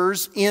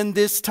believers in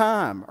this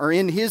time, or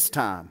in his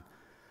time.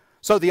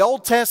 So the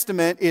Old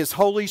Testament is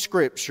Holy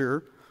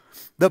Scripture.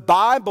 The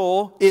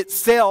Bible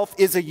itself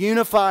is a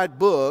unified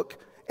book.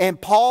 And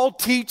Paul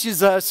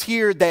teaches us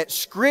here that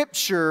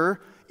Scripture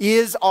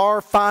is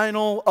our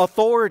final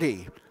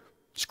authority.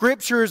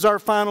 Scripture is our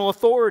final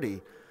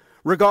authority.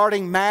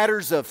 Regarding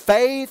matters of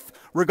faith,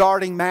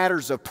 regarding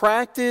matters of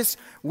practice,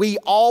 we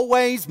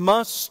always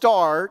must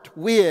start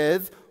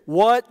with,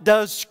 what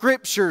does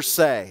Scripture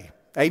say?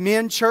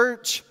 Amen,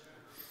 church?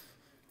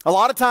 A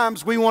lot of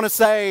times we want to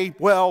say,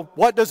 well,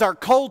 what does our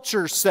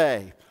culture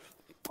say?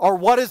 Or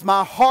what is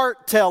my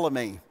heart telling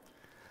me?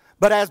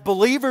 But as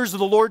believers of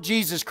the Lord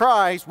Jesus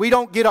Christ, we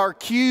don't get our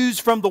cues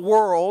from the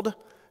world,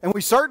 and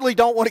we certainly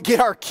don't want to get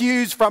our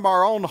cues from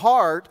our own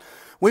heart.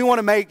 We want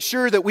to make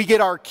sure that we get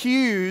our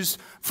cues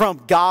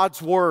from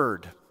God's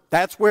Word.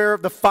 That's where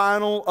the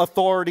final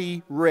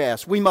authority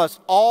rests. We must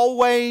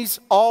always,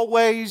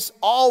 always,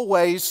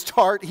 always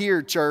start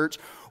here, church.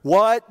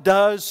 What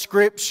does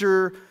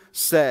Scripture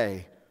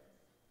say?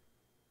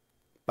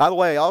 By the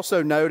way,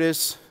 also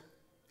notice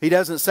he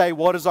doesn't say,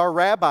 what does our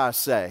rabbi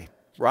say,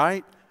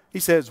 right? He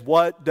says,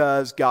 what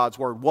does God's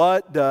Word,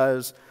 what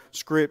does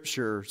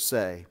Scripture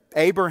say?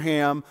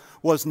 Abraham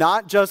was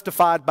not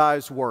justified by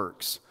his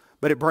works,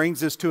 but it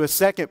brings us to a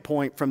second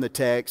point from the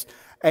text.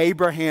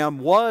 Abraham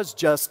was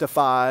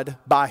justified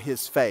by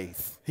his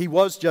faith. He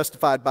was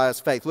justified by his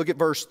faith. Look at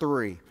verse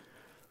 3.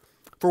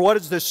 For what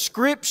does the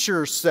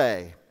Scripture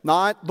say?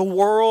 Not the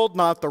world,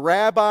 not the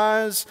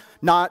rabbis,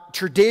 not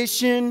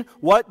tradition.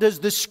 What does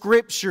the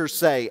Scripture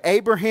say?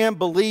 Abraham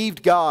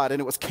believed God, and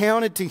it was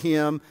counted to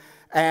him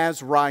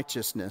as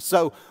righteousness.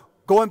 So,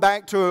 going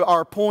back to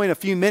our point a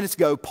few minutes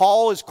ago,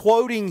 Paul is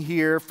quoting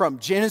here from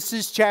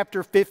Genesis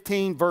chapter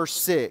 15, verse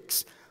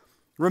 6.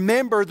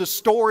 Remember the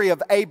story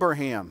of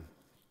Abraham.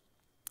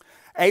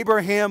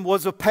 Abraham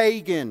was a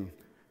pagan,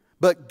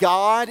 but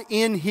God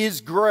in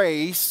His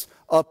grace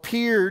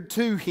appeared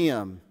to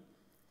him.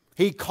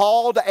 He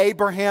called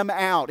Abraham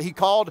out. He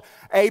called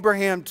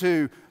Abraham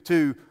to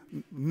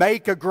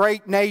make a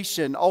great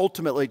nation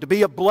ultimately, to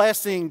be a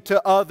blessing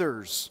to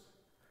others.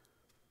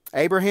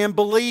 Abraham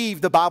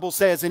believed, the Bible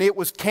says, and it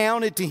was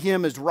counted to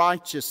him as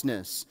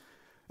righteousness.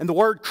 And the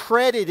word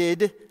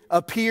credited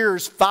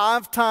appears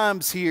 5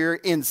 times here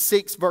in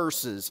 6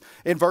 verses,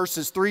 in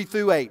verses 3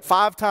 through 8,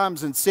 5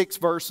 times in 6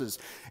 verses.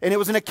 And it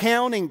was an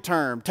accounting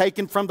term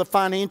taken from the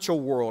financial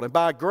world. And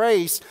by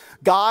grace,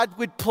 God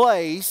would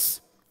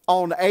place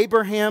on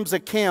Abraham's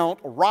account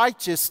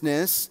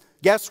righteousness,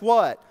 guess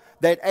what?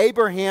 That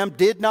Abraham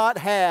did not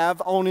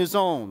have on his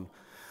own.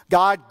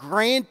 God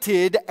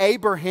granted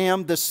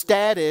Abraham the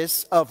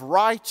status of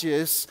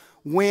righteous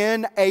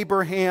when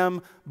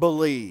Abraham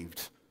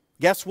believed.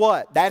 Guess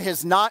what? That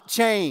has not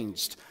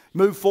changed.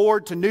 Move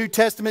forward to New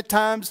Testament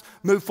times,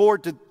 move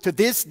forward to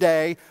this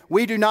day.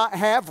 We do not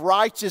have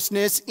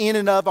righteousness in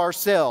and of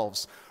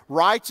ourselves.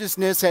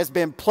 Righteousness has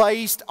been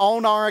placed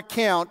on our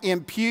account,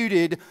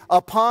 imputed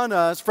upon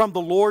us from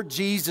the Lord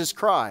Jesus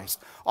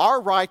Christ. Our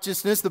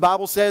righteousness, the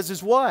Bible says,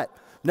 is what?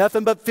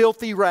 Nothing but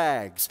filthy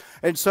rags.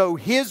 And so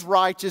His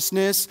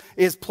righteousness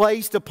is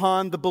placed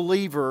upon the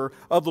believer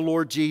of the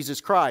Lord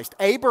Jesus Christ.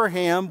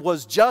 Abraham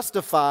was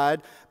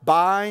justified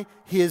by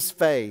his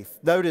faith.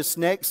 Notice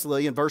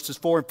nextly in verses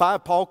 4 and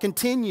 5, Paul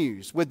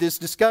continues with this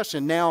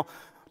discussion. Now,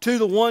 to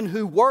the one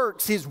who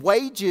works, his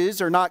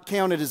wages are not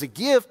counted as a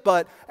gift,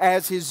 but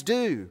as his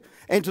due.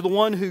 And to the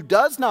one who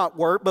does not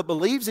work, but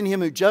believes in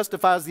Him who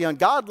justifies the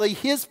ungodly,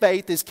 his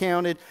faith is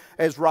counted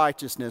as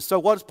righteousness. So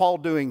what is Paul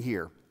doing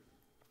here?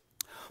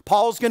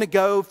 Paul's going to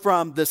go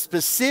from the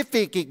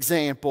specific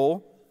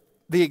example,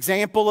 the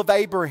example of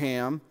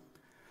Abraham,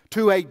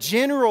 to a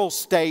general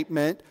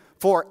statement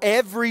for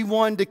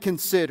everyone to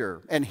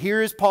consider. And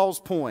here is Paul's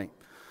point.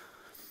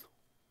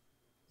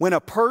 When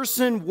a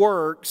person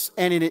works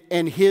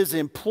and his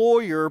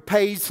employer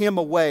pays him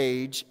a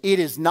wage, it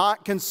is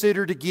not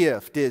considered a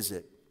gift, is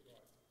it?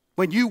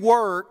 When you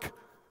work,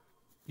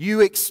 you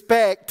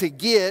expect to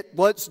get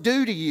what's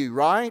due to you,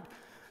 right?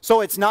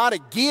 So it's not a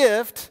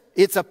gift,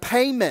 it's a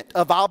payment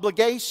of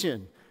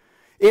obligation.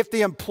 If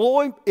the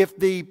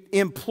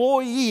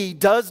employee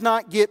does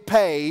not get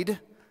paid,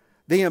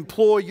 the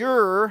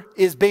employer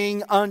is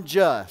being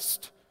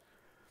unjust.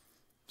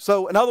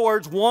 So, in other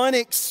words, one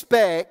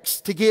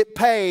expects to get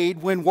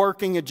paid when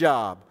working a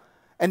job.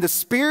 And the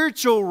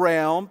spiritual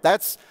realm,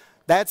 that's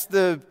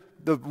the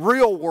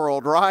real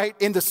world, right?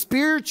 In the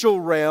spiritual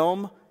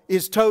realm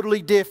is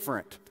totally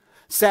different.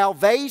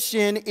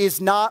 Salvation is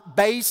not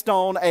based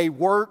on a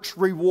works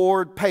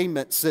reward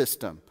payment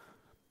system.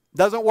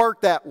 Doesn't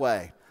work that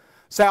way.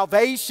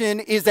 Salvation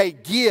is a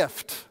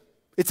gift.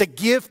 It's a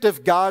gift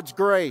of God's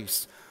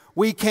grace.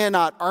 We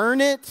cannot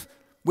earn it.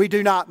 We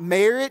do not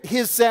merit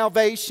His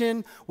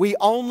salvation. We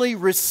only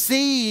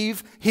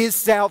receive His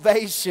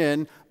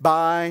salvation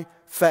by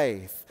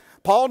faith.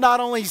 Paul not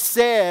only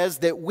says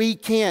that we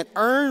can't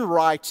earn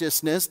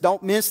righteousness,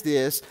 don't miss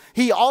this,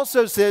 he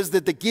also says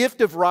that the gift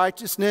of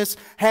righteousness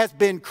has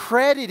been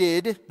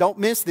credited, don't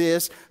miss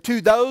this, to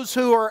those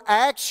who are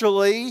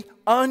actually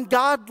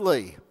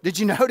ungodly. Did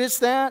you notice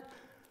that?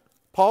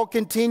 Paul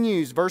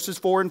continues, verses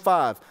 4 and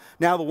 5.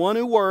 Now the one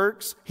who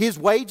works, his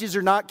wages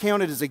are not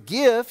counted as a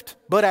gift,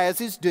 but as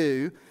his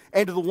due.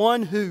 And to the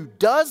one who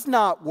does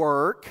not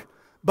work,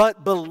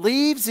 but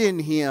believes in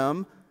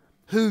Him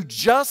who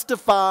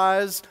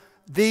justifies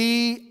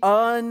the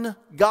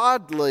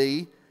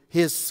ungodly,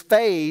 his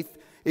faith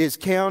is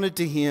counted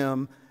to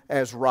him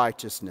as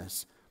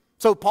righteousness.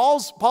 So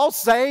Paul's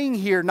saying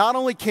here, not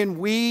only can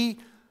we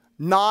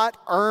not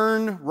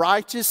earn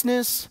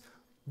righteousness,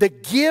 the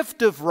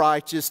gift of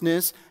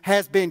righteousness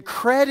has been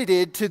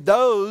credited to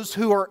those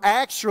who are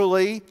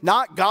actually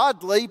not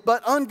godly,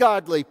 but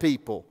ungodly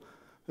people.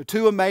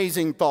 Two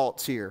amazing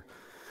thoughts here.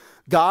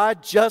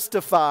 God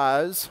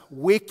justifies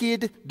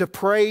wicked,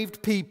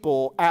 depraved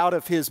people out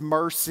of His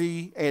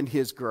mercy and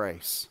His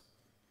grace.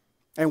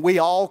 And we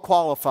all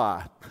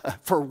qualify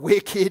for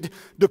wicked,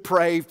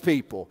 depraved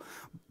people.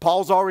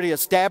 Paul's already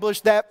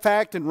established that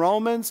fact in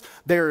Romans.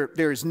 There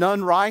is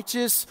none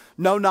righteous,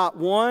 no, not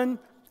one.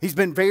 He's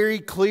been very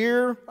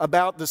clear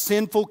about the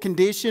sinful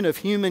condition of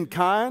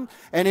humankind,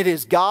 and it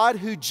is God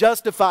who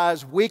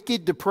justifies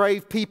wicked,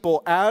 depraved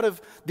people out of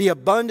the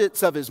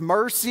abundance of His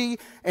mercy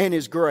and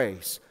His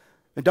grace.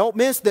 And don't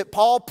miss that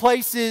Paul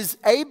places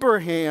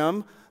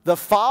Abraham, the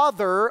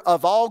father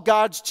of all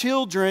God's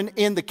children,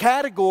 in the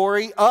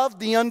category of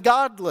the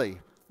ungodly.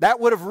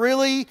 That would have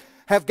really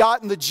have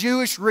gotten the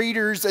Jewish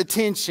readers'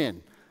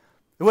 attention.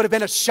 It would have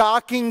been a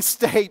shocking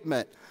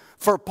statement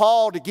for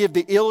Paul to give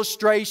the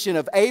illustration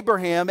of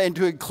Abraham and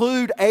to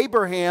include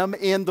Abraham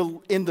in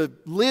the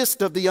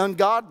list of the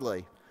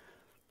ungodly.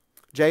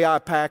 J.I.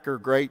 Packer,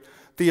 great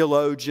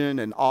theologian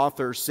and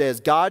author, says,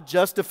 God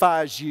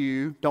justifies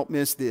you, don't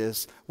miss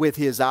this, with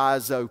His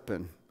eyes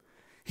open.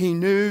 He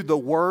knew the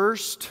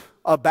worst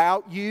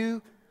about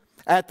you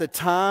at the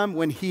time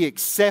when He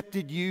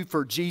accepted you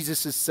for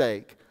Jesus'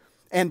 sake.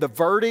 And the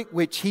verdict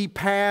which He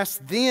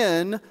passed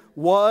then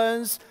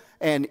was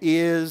and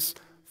is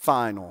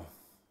final.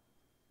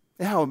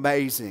 How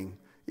amazing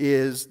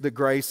is the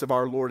grace of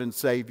our Lord and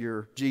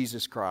Savior,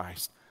 Jesus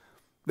Christ.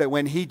 That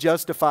when He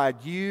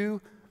justified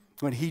you,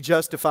 when He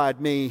justified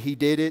me, He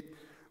did it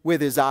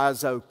with His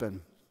eyes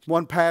open.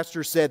 One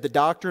pastor said the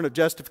doctrine of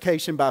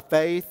justification by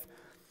faith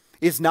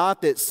is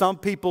not that some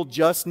people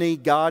just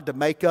need God to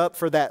make up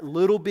for that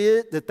little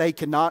bit that they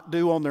cannot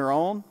do on their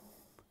own.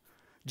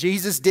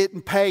 Jesus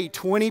didn't pay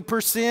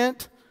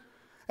 20%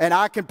 and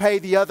I can pay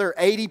the other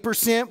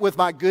 80% with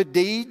my good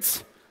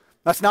deeds.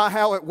 That's not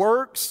how it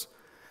works.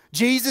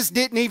 Jesus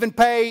didn't even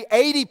pay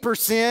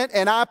 80%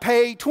 and I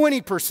pay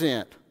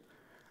 20%.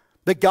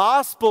 The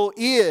gospel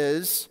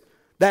is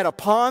that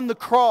upon the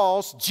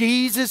cross,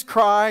 Jesus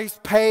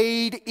Christ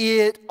paid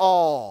it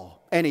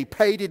all, and He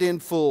paid it in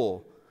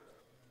full.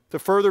 To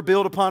further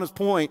build upon his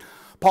point,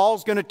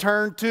 Paul's going to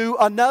turn to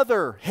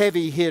another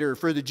heavy hitter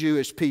for the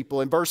Jewish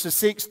people. In verses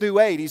 6 through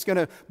 8, he's going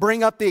to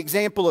bring up the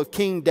example of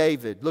King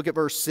David. Look at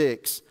verse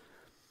 6.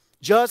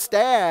 Just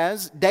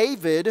as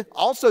David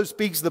also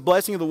speaks the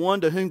blessing of the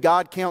one to whom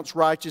God counts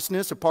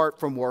righteousness apart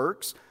from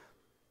works.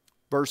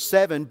 Verse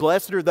 7,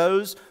 blessed are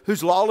those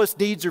whose lawless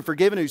deeds are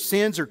forgiven, whose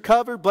sins are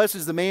covered. Blessed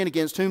is the man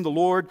against whom the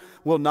Lord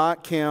will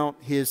not count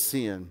his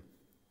sin.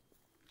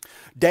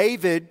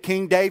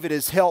 King David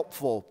is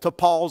helpful to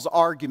Paul's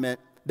argument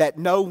that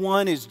no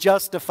one is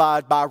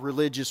justified by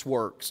religious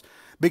works.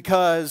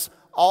 Because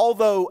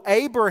although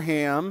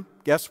Abraham,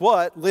 guess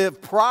what,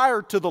 lived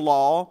prior to the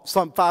law,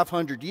 some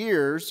 500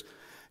 years,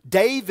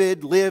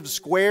 David lived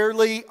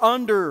squarely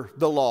under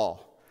the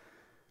law.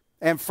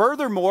 And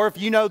furthermore, if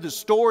you know the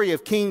story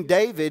of King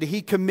David,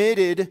 he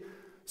committed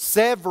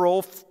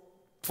several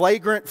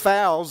flagrant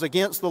fouls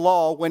against the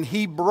law when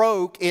he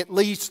broke at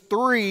least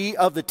 3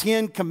 of the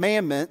 10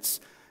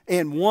 commandments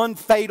in one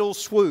fatal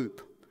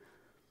swoop.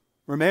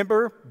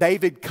 Remember,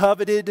 David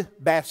coveted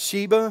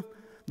Bathsheba,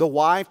 the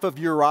wife of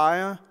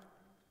Uriah.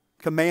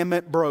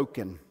 Commandment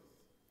broken.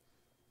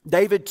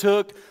 David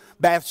took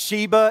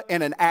Bathsheba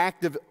in an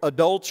act of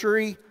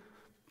adultery.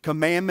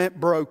 Commandment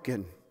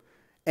broken.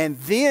 And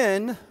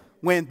then,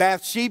 when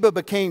Bathsheba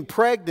became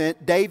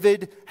pregnant,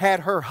 David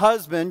had her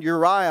husband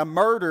Uriah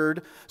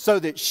murdered so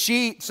that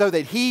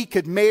he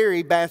could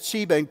marry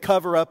Bathsheba and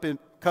cover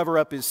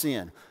up his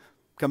sin.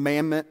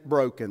 Commandment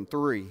broken.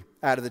 3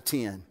 out of the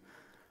 10.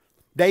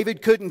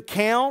 David couldn't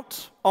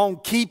count on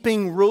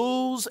keeping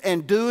rules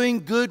and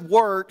doing good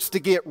works to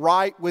get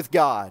right with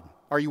God.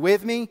 Are you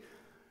with me?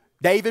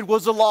 David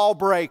was a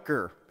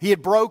lawbreaker. He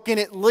had broken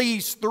at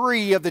least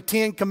 3 of the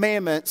 10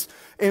 commandments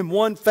in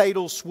one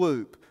fatal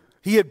swoop.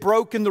 He had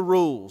broken the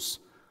rules.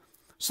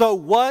 So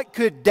what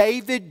could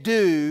David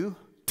do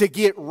to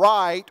get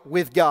right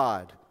with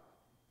God?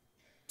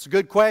 It's a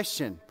good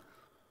question.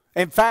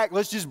 In fact,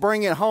 let's just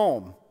bring it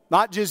home.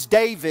 Not just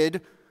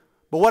David,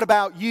 but what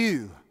about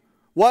you?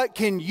 What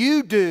can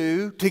you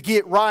do to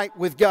get right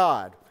with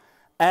God?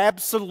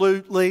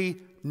 Absolutely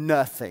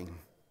nothing.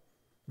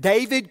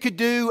 David could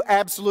do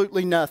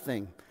absolutely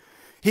nothing.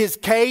 His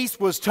case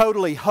was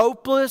totally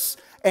hopeless,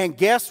 and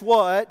guess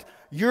what?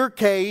 Your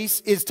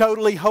case is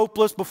totally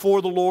hopeless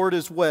before the Lord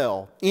as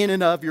well, in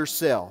and of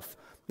yourself.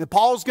 Now,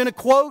 Paul's going to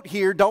quote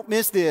here, don't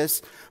miss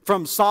this,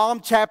 from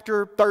Psalm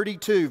chapter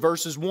 32,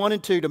 verses 1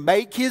 and 2, to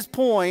make his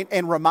point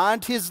and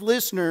remind his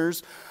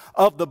listeners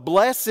of the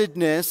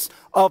blessedness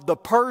of the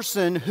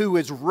person who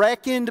is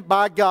reckoned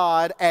by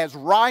God as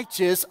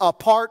righteous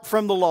apart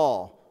from the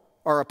law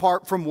or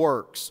apart from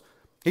works.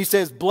 He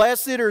says,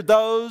 blessed are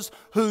those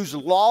whose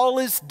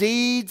lawless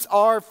deeds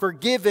are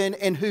forgiven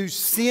and whose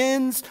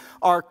sins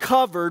are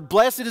covered.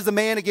 Blessed is the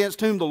man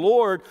against whom the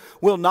Lord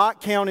will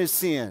not count his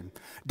sin.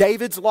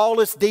 David's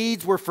lawless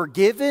deeds were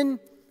forgiven.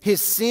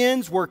 His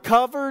sins were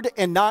covered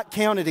and not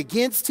counted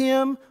against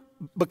him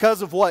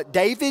because of what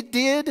David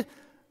did.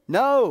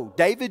 No,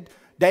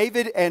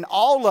 David and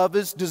all of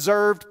us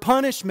deserved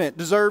punishment,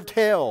 deserved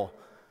hell.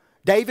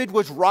 David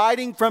was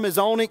writing from his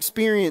own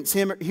experience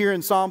here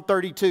in Psalm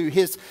 32.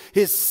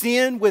 His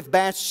sin with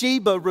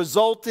Bathsheba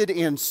resulted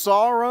in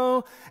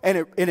sorrow and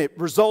it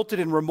resulted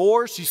in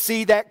remorse. You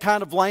see that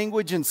kind of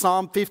language in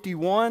Psalm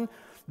 51.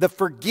 The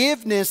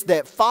forgiveness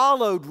that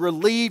followed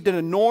relieved an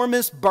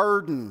enormous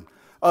burden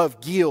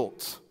of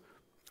guilt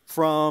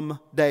from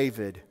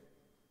David.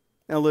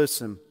 Now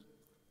listen,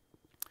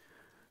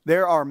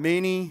 there are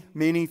many,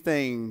 many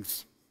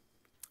things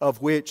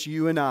of which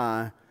you and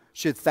I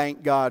should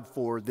thank God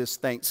for this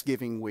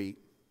Thanksgiving week.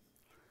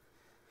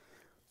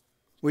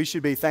 We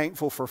should be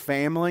thankful for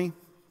family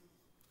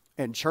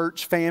and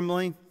church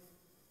family.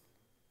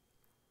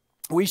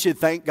 We should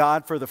thank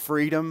God for the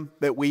freedom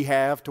that we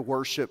have to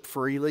worship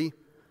freely.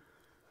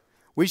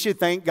 We should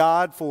thank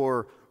God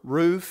for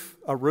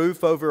a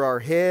roof over our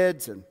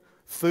heads and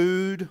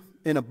food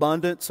in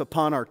abundance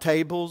upon our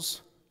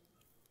tables.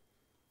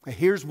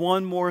 Here's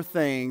one more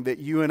thing that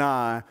you and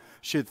I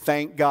should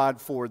thank God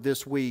for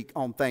this week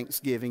on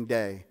Thanksgiving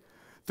Day.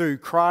 Through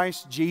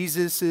Christ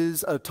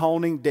Jesus'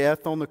 atoning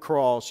death on the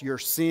cross, your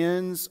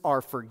sins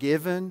are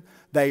forgiven,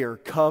 they are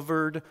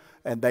covered,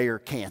 and they are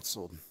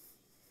canceled.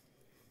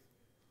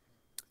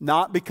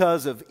 Not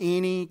because of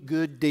any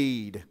good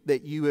deed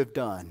that you have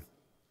done,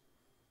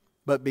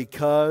 but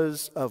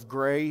because of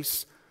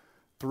grace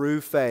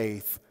through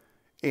faith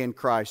in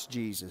Christ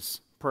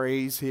Jesus.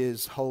 Praise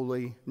His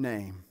holy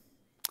name.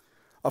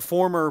 A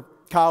former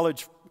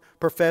college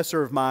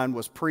professor of mine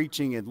was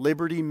preaching in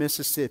Liberty,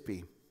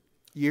 Mississippi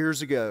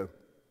years ago,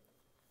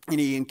 and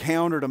he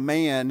encountered a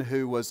man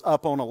who was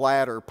up on a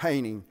ladder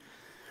painting.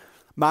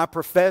 My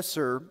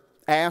professor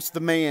asked the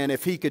man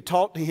if he could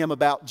talk to him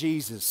about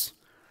Jesus.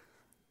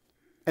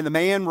 And the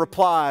man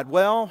replied,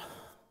 "Well,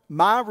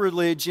 my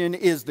religion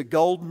is the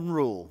golden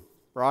rule,"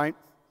 right?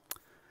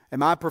 And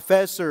my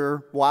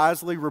professor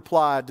wisely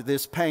replied to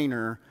this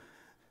painter,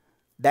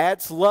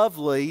 "That's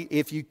lovely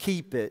if you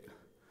keep it.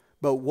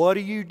 But what do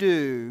you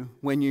do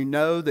when you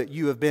know that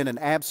you have been an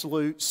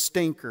absolute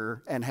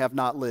stinker and have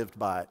not lived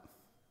by it?"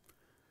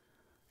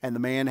 And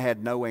the man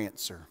had no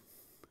answer.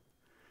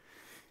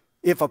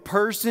 If a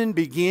person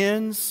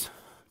begins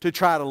to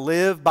try to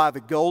live by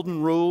the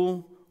golden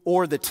rule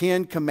or the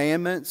 10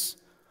 commandments,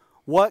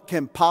 what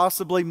can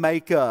possibly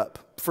make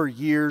up for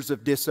years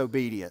of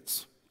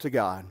disobedience to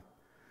God?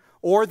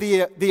 Or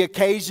the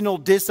occasional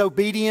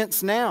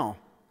disobedience now?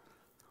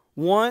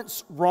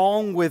 Once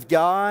wrong with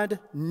God,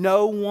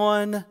 no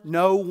one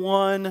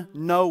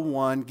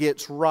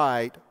gets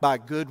right by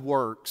good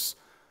works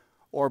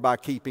or by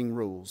keeping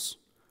rules.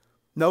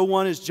 No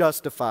one is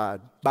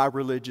justified by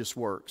religious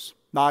works,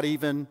 not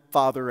even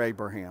Father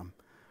Abraham.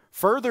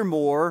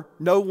 Furthermore,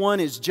 no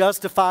one is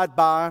justified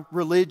by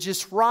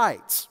religious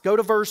rites. Go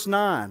to verse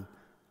 9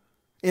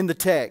 in the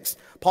text.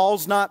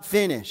 Paul's not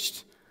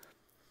finished.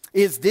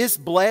 Is this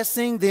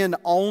blessing then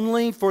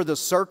only for the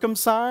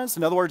circumcised?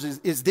 In other words,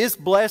 is this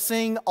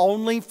blessing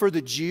only for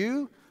the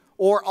Jew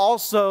or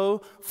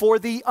also for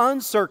the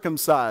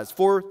uncircumcised,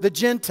 for the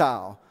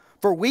Gentile?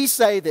 For we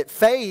say that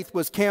faith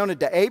was counted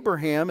to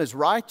Abraham as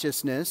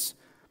righteousness.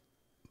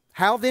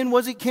 How then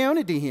was it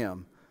counted to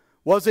him?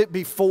 Was it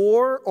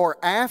before or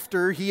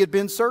after he had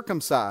been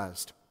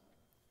circumcised?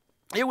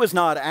 It was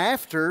not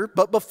after,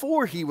 but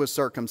before he was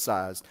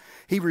circumcised.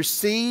 He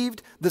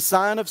received the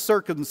sign of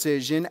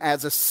circumcision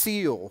as a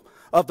seal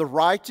of the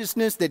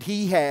righteousness that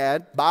he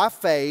had by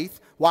faith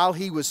while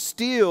he was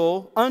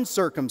still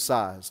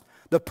uncircumcised.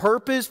 The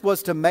purpose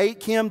was to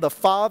make him the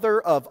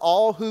father of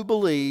all who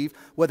believe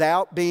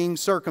without being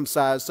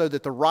circumcised, so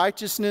that the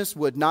righteousness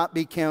would not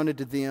be counted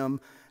to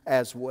them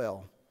as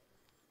well.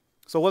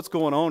 So what's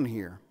going on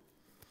here?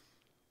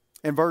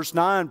 In verse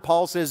 9,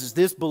 Paul says, is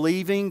this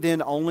believing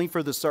then only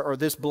for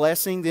this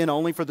blessing then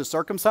only for the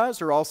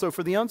circumcised or also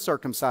for the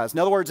uncircumcised? In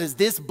other words, is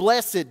this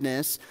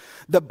blessedness,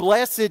 the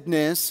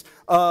blessedness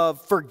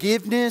of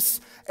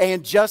forgiveness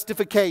and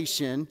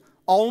justification,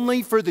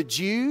 only for the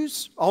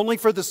Jews, only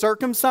for the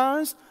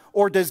circumcised?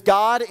 Or does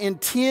God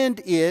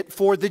intend it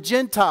for the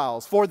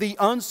Gentiles, for the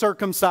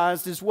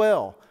uncircumcised as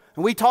well?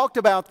 And we talked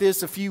about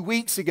this a few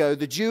weeks ago.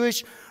 The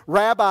Jewish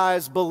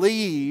rabbis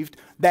believed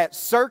that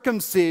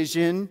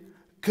circumcision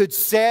could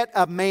set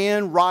a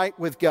man right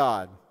with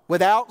God.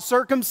 Without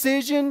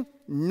circumcision,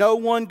 no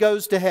one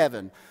goes to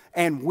heaven.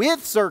 And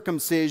with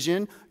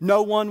circumcision,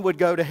 no one would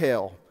go to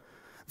hell.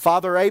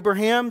 Father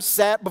Abraham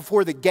sat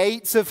before the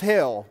gates of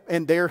hell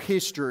in their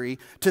history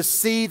to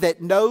see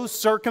that no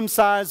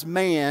circumcised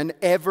man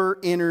ever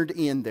entered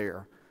in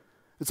there.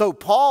 And so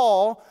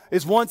Paul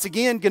is once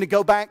again going to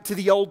go back to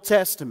the Old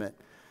Testament.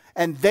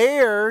 And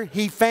there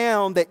he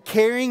found that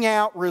carrying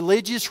out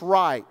religious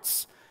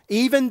rites,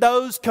 even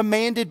those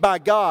commanded by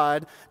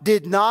God,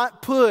 did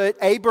not put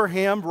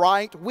Abraham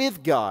right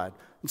with God.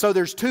 And so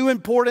there's two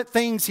important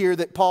things here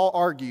that Paul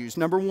argues.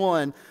 Number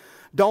one,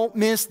 don't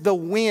miss the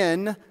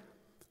when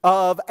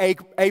of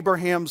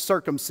Abraham's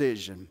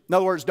circumcision. In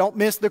other words, don't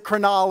miss the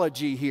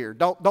chronology here.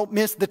 Don't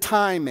miss the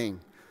timing.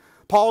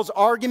 Paul's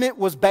argument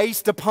was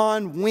based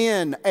upon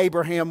when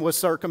Abraham was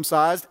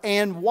circumcised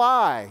and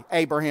why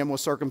Abraham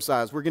was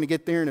circumcised. We're going to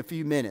get there in a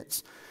few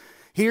minutes.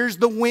 Here's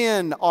the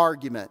when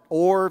argument,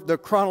 or the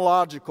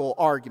chronological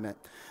argument.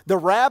 The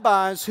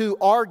rabbis who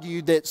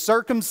argued that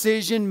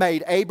circumcision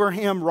made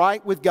Abraham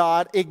right with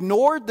God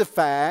ignored the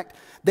fact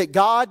that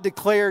God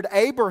declared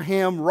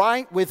Abraham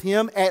right with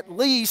him at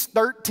least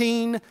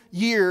 13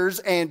 years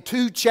and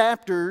 2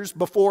 chapters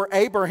before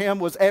Abraham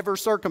was ever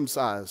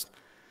circumcised.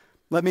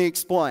 Let me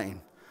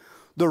explain.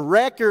 The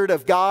record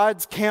of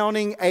God's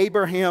counting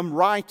Abraham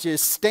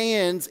righteous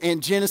stands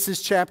in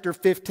Genesis chapter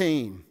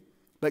 15.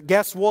 But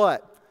guess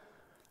what?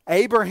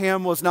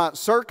 Abraham was not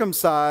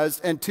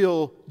circumcised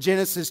until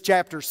Genesis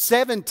chapter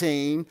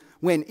 17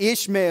 when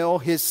Ishmael,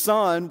 his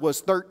son,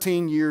 was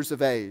 13 years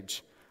of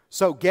age.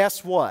 So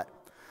guess what?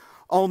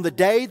 On the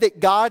day that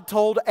God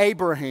told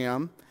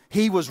Abraham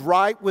he was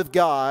right with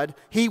God,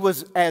 he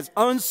was as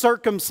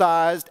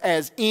uncircumcised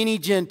as any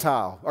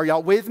Gentile. Are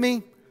y'all with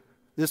me?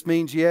 This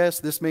means yes,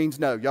 this means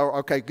no. Y'all,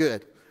 okay,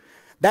 good.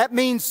 That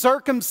means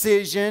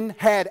circumcision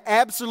had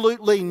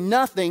absolutely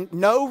nothing,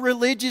 no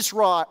religious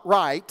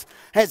rite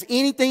has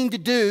anything to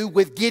do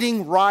with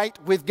getting right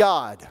with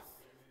God.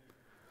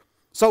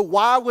 So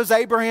why was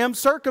Abraham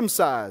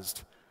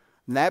circumcised?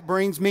 And that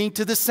brings me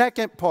to the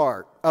second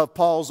part of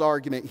Paul's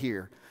argument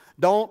here.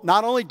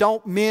 Not only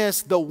don't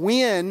miss the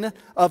when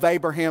of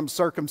Abraham's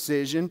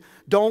circumcision,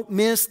 don't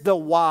miss the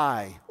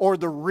why or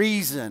the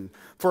reason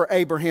for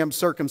Abraham's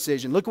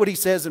circumcision. Look what he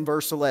says in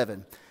verse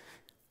 11.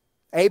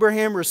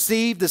 Abraham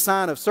received the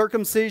sign of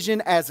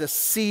circumcision as a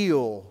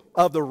seal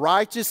of the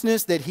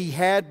righteousness that he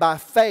had by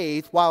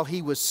faith while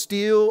he was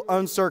still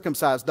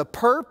uncircumcised. The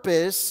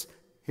purpose,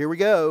 here we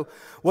go,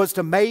 was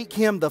to make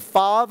him the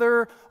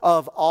father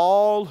of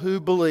all who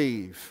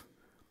believe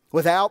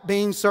without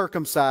being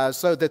circumcised,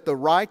 so that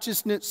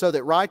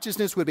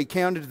righteousness would be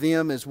counted to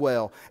them as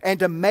well, and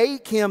to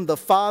make him the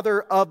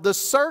father of the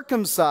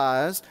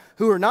circumcised,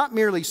 who are not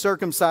merely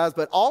circumcised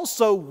but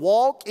also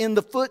walk in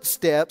the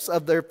footsteps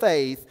of their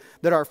faith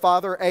that our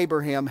father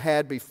Abraham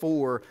had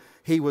before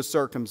he was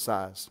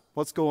circumcised.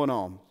 What's going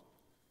on?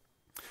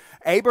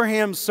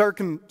 Abraham's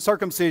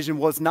circumcision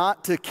was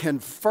not to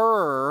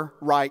confer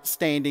right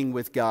standing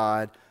with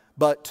God,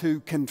 but to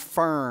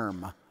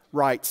confirm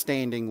right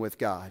standing with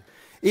God.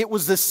 It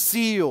was the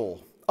seal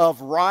of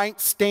right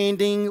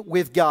standing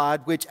with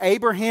God, which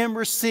Abraham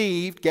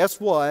received, guess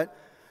what?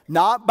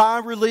 Not by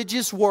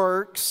religious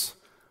works,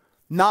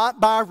 not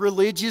by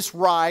religious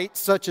rites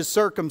such as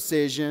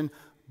circumcision,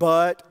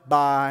 but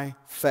by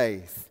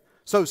faith.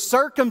 So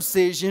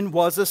circumcision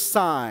was a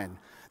sign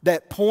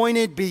that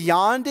pointed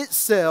beyond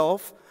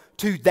itself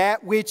to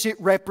that which it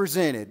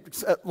represented.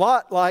 It's a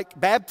lot like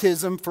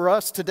baptism for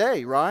us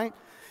today, right?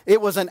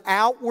 It was an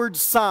outward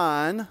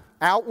sign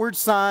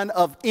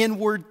of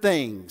inward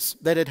things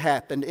that had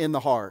happened in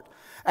the heart.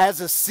 As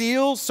a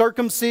seal,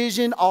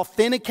 circumcision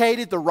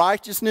authenticated the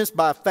righteousness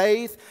by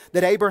faith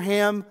that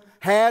Abraham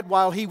had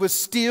while he was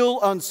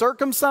still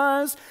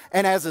uncircumcised.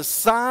 And as a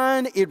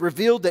sign, it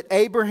revealed that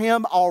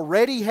Abraham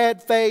already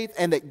had faith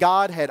and that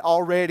God had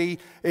already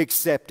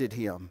accepted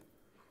him.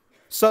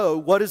 So,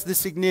 what is the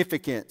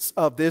significance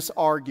of this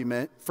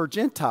argument for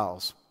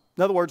Gentiles?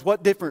 In other words,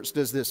 what difference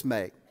does this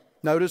make?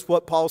 Notice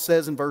what Paul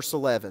says in verse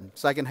 11,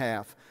 second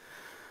half.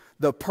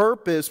 The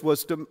purpose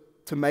was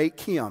to make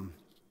him,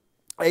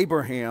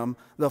 Abraham,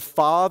 the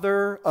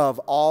father of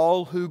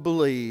all who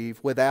believe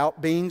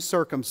without being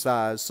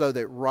circumcised, so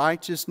that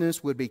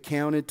righteousness would be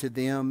counted to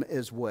them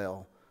as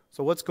well.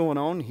 So what's going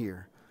on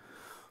here?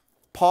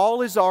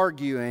 Paul is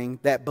arguing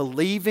that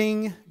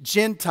believing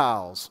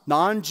Gentiles,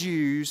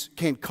 non-Jews,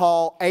 can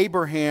call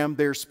Abraham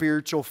their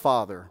spiritual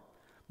father.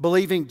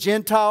 Believing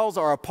Gentiles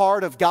are a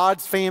part of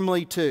God's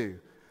family too.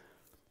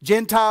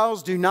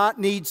 Gentiles do not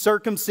need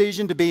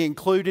circumcision to be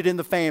included in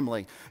the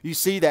family. You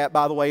see that,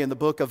 by the way, in the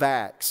book of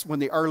Acts when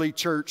the early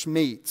church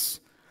meets.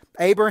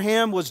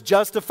 Abraham was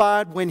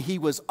justified when he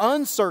was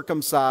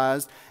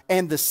uncircumcised,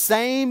 and the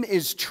same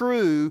is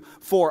true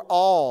for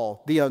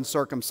all the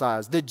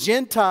uncircumcised. The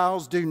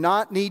Gentiles do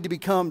not need to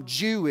become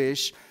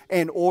Jewish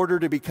in order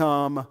to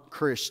become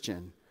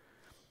Christian.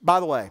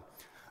 By the way,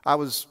 I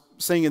was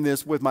singing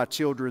this with my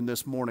children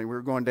this morning. We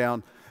were going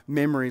down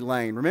memory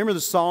lane. Remember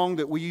the song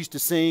that we used to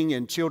sing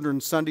in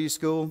children's Sunday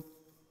school?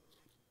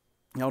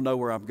 Y'all know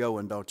where I'm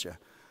going, don't you?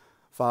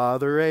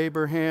 Father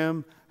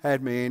Abraham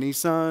had many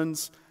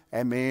sons,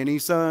 and many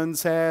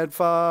sons had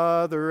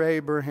Father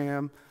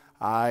Abraham.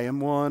 I am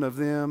one of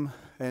them,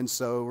 and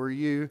so are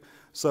you.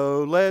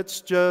 So let's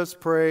just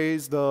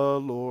praise the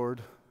Lord.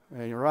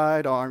 And your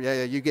right arm.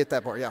 Yeah, you get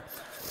that part, yeah.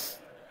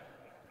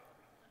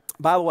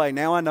 By the way,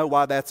 now I know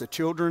why that's a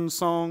children's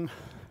song.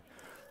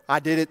 I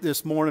did it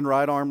this morning,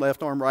 right arm,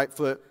 right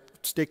foot,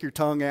 stick your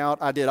tongue out.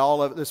 I did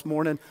all of it this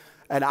morning,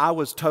 and I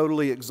was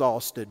totally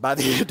exhausted by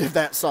the end of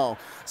that song.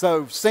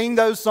 So sing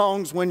those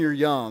songs when you're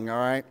young, all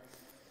right?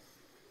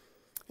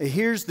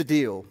 Here's the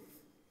deal.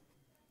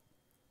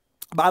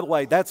 By the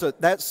way,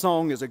 that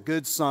song is a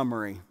good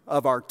summary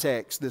of our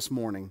text this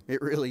morning.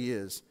 It really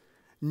is.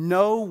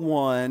 No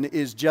one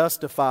is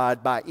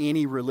justified by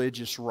any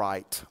religious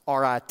rite,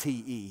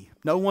 R-I-T-E.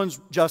 No one's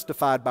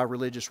justified by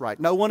religious rite.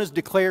 No one is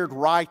declared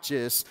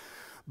righteous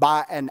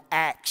by an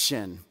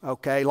action,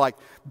 okay? Like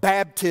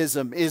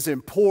baptism is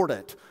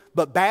important,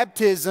 but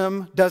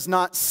baptism does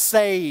not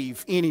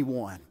save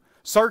anyone.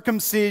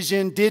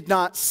 Circumcision did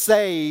not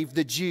save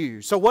the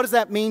Jews. So what does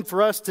that mean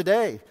for us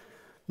today?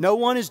 No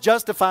one is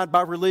justified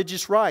by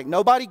religious rite.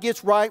 Nobody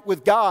gets right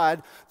with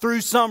God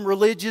through some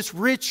religious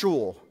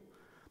ritual.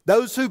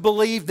 Those who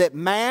believe that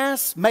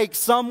Mass makes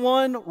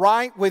someone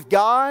right with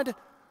God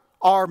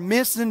are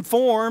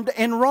misinformed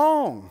and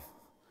wrong.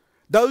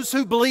 Those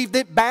who believe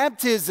that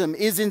baptism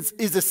is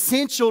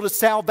essential to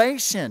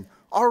salvation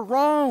are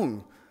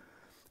wrong.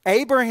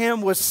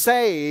 Abraham was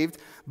saved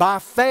by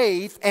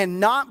faith and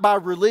not by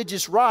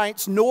religious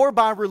rites nor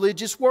by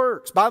religious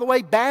works. By the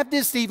way,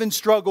 Baptists even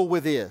struggle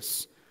with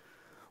this.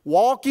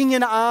 Walking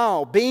an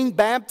aisle, being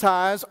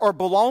baptized, or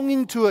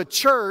belonging to a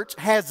church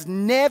has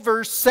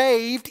never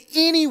saved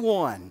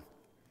anyone.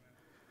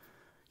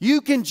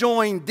 You can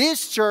join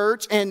this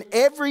church and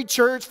every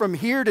church from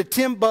here to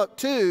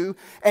Timbuktu,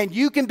 and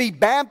you can be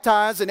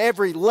baptized in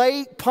every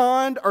lake,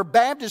 pond, or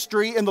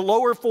baptistry in the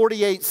lower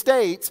 48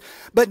 states,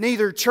 but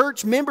neither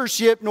church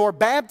membership nor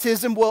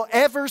baptism will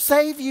ever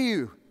save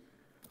you.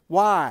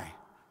 Why?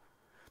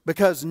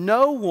 Because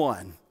no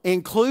one,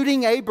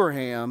 including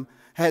Abraham,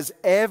 has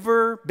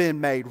ever been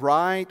made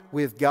right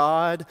with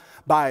God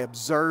by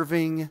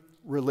observing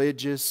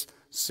religious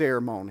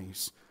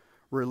ceremonies,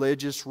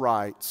 religious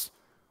rites,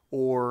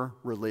 or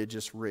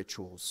religious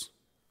rituals.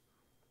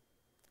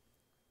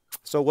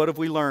 So what have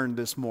we learned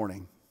this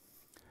morning?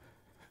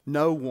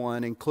 No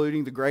one,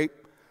 including the great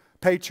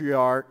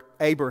patriarch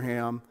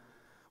Abraham,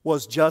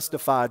 was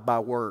justified by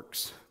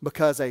works,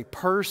 because a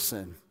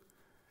person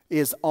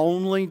is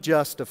only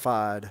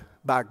justified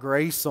by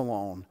grace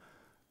alone,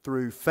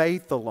 through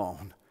faith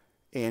alone,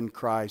 in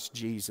Christ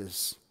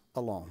Jesus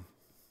alone.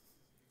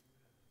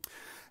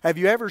 Have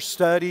you ever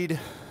studied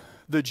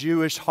the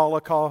Jewish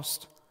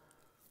Holocaust?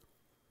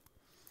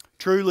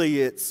 Truly,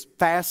 it's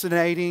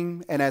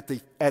fascinating, and at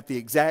the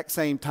exact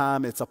same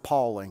time, it's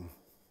appalling.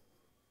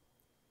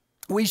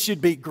 We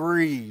should be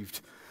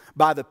grieved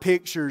by the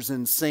pictures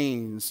and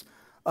scenes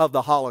of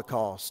the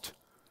Holocaust.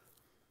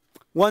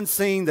 One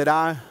scene that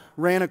I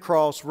ran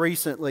across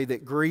recently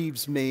that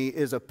grieves me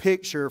is a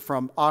picture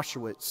from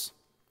Auschwitz.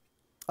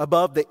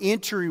 Above the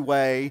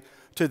entryway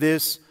to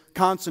this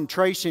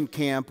concentration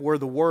camp were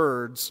the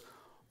words,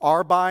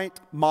 Arbeit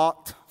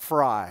macht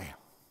frei.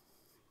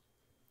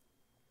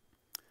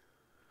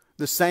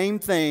 The same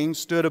thing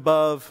stood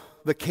above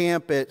the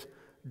camp at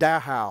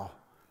Dachau.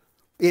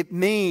 It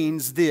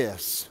means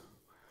this: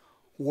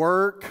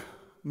 work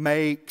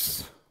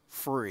makes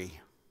free.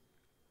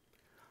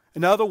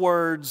 In other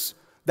words,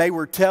 they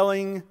were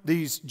telling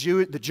the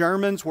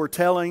Germans were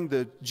telling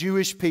the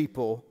Jewish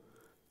people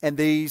and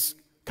these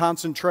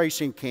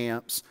concentration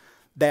camps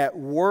that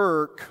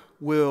work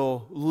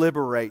will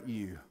liberate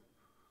you.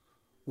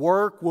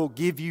 Work will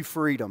give you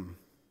freedom.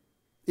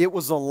 It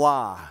was a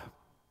lie.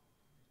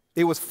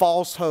 It was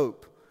false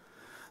hope.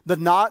 The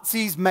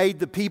Nazis made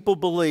the people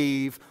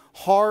believe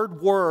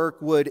hard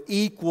work would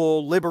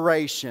equal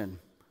liberation.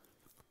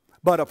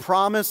 But a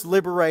promised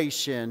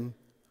liberation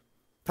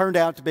turned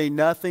out to be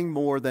nothing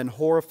more than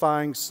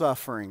horrifying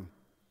suffering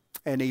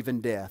and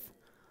even death.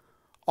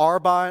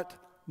 Arbeit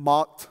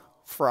macht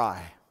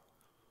frei.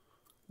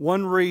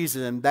 One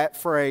reason that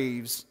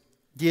phrase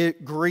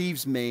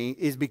grieves me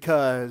is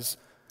because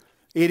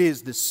it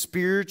is the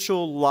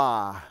spiritual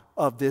lie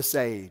of this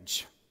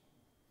age.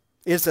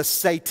 It's a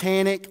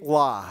satanic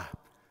lie.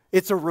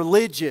 It's a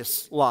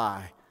religious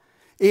lie.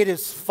 It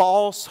is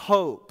false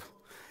hope.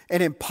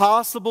 An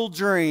impossible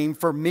dream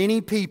for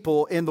many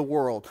people in the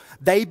world.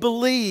 They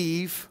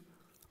believe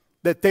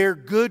that their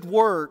good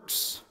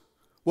works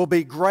will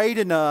be great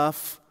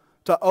enough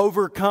to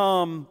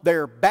overcome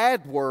their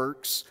bad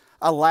works,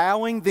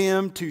 allowing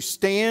them to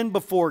stand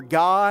before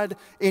God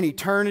in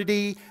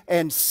eternity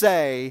and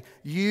say,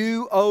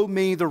 "You owe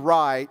me the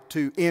right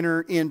to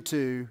enter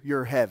into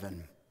your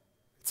heaven."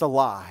 It's a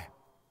lie.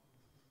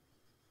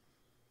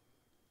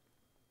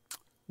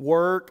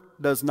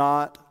 Work does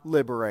not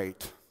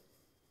liberate.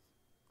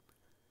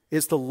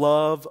 It's the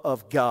love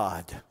of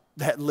God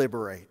that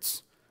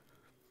liberates.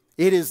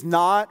 It is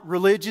not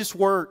religious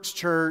works,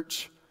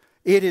 church.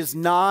 It is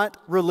not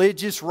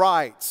religious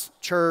rites,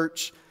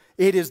 church.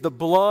 It is the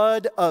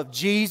blood of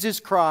Jesus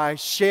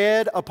Christ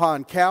shed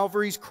upon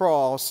Calvary's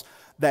cross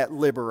that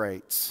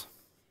liberates.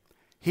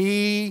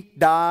 He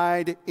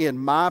died in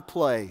my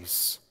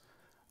place.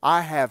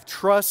 I have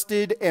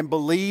trusted and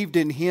believed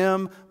in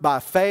Him by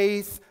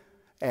faith,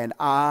 and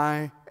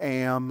I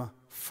am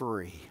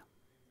free.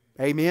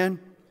 Amen?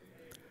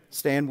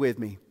 Stand with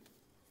me.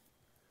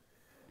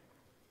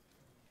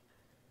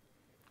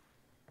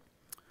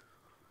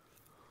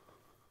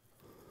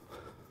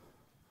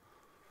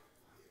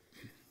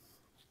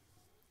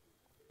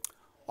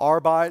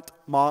 Arbeit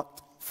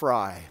macht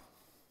frei.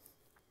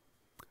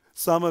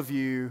 Some of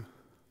you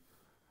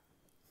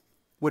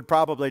would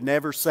probably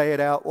never say it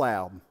out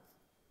loud,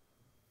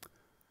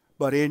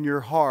 but in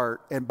your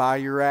heart and by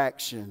your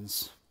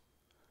actions,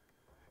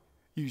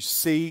 you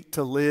seek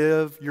to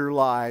live your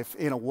life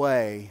in a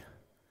way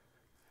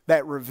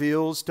that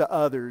reveals to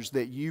others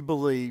that you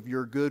believe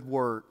your good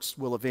works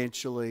will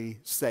eventually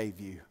save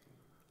you.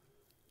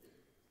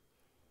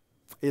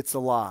 It's a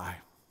lie.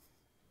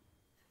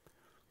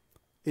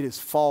 It is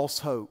false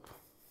hope.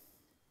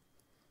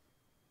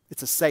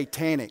 It's a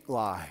satanic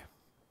lie.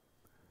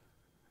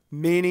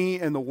 Many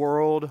in the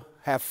world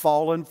have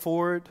fallen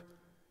for it,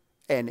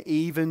 and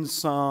even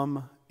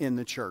some in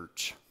the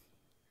church.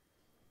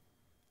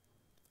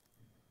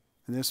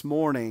 And this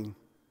morning,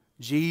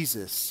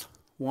 Jesus,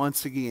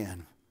 once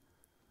again,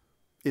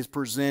 is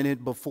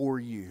presented before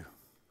you.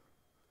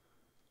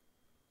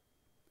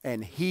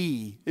 And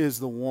He is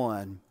the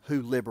one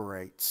who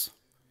liberates.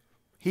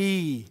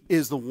 He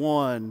is the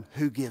one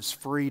who gives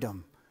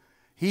freedom.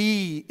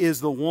 He is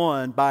the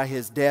one, by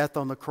His death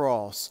on the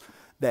cross,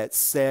 that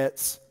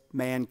sets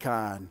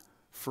mankind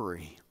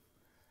free.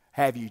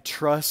 Have you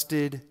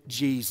trusted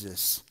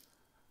Jesus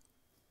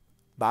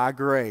by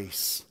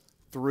grace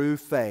through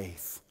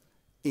faith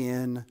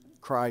in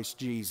Christ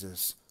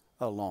Jesus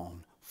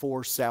alone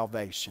for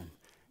salvation?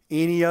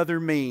 Any other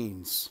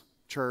means,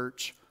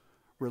 church,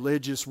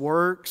 religious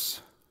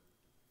works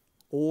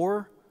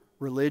or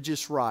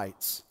religious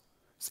rites,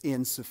 is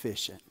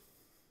insufficient.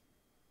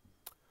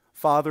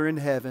 Father in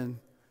heaven,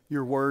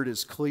 your word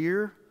is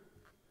clear.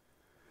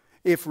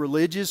 If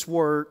religious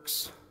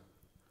works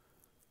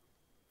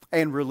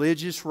and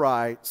religious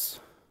rites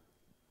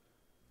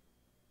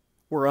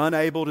were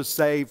unable to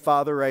save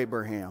Father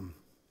Abraham,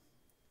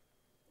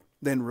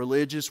 then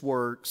religious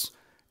works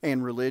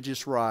and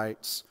religious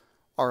rites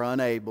are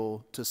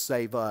unable to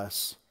save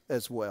us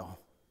as well.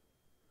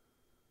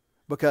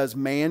 Because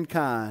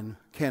mankind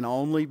can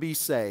only be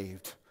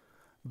saved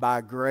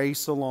by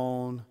grace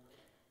alone,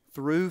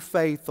 through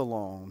faith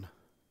alone,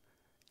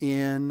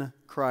 in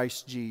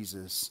Christ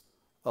Jesus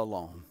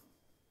alone.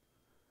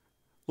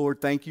 Lord,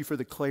 thank you for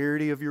the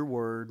clarity of your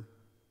word.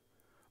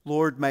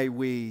 Lord, may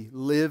we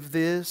live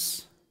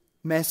this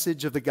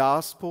message of the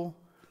gospel.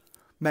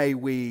 May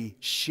we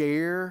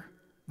share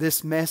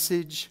this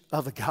message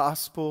of the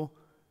gospel.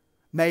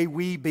 May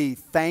we be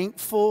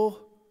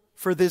thankful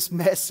for this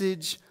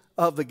message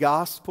of the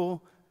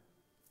gospel,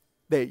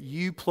 that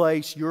you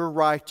place your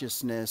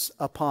righteousness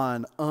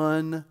upon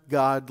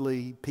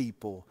ungodly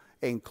people,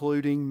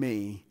 including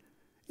me,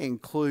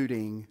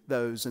 including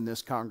those in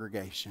this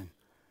congregation.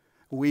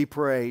 We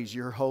praise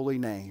your holy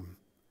name,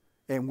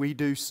 and we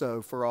do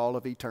so for all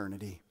of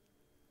eternity.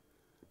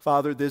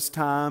 Father, this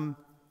time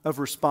of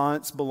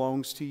response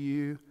belongs to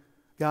you.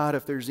 God,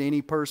 if there's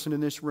any person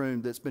in this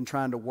room that's been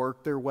trying to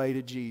work their way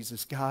to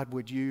Jesus, God,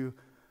 would you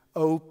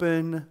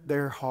open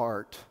their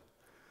heart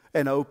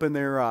and open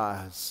their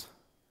eyes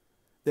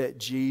that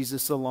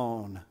Jesus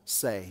alone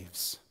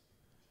saves.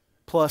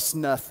 Plus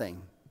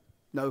nothing.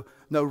 No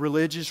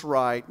religious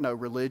rite, no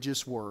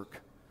religious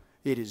work.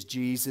 It is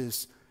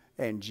Jesus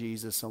and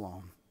Jesus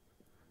alone.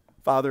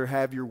 Father,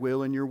 have your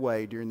will and your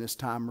way during this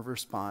time of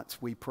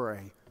response. We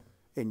pray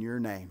in your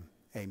name.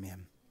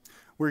 Amen.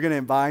 We're going to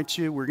invite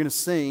you. We're going to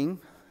sing.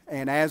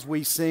 And as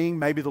we sing,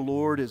 maybe the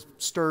Lord has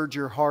stirred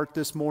your heart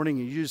this morning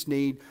and you just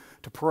need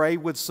to pray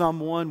with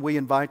someone. We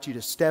invite you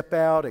to step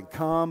out and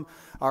come.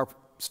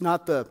 It's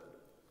not the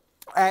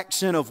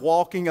action of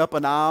walking up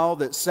an aisle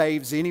that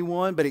saves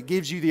anyone, but it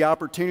gives you the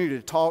opportunity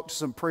to talk to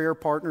some prayer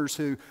partners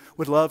who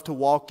would love to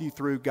walk you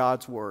through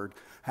God's Word,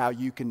 how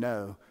you can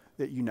know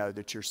that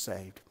you're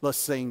saved. Let's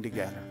sing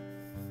together.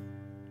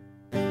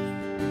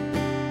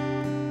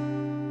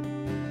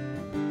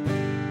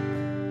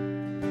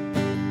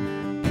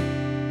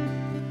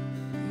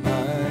 My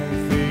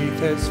faith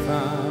has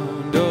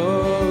found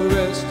a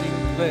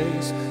resting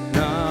place,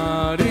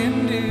 not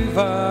in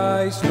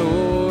device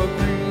nor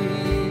creed.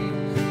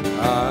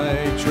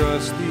 I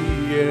trust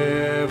the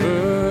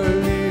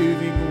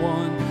ever-living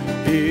one.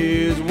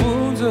 His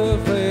wounds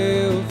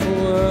avail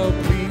for a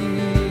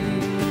plea.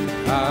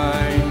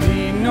 I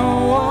need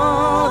no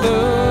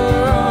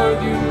other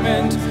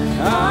argument.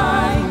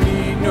 I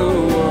need no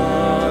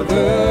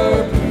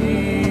other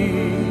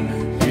plea.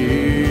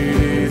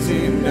 It is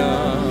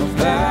enough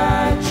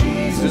that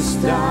Jesus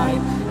died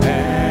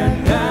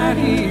and that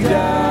He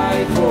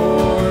died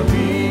for me.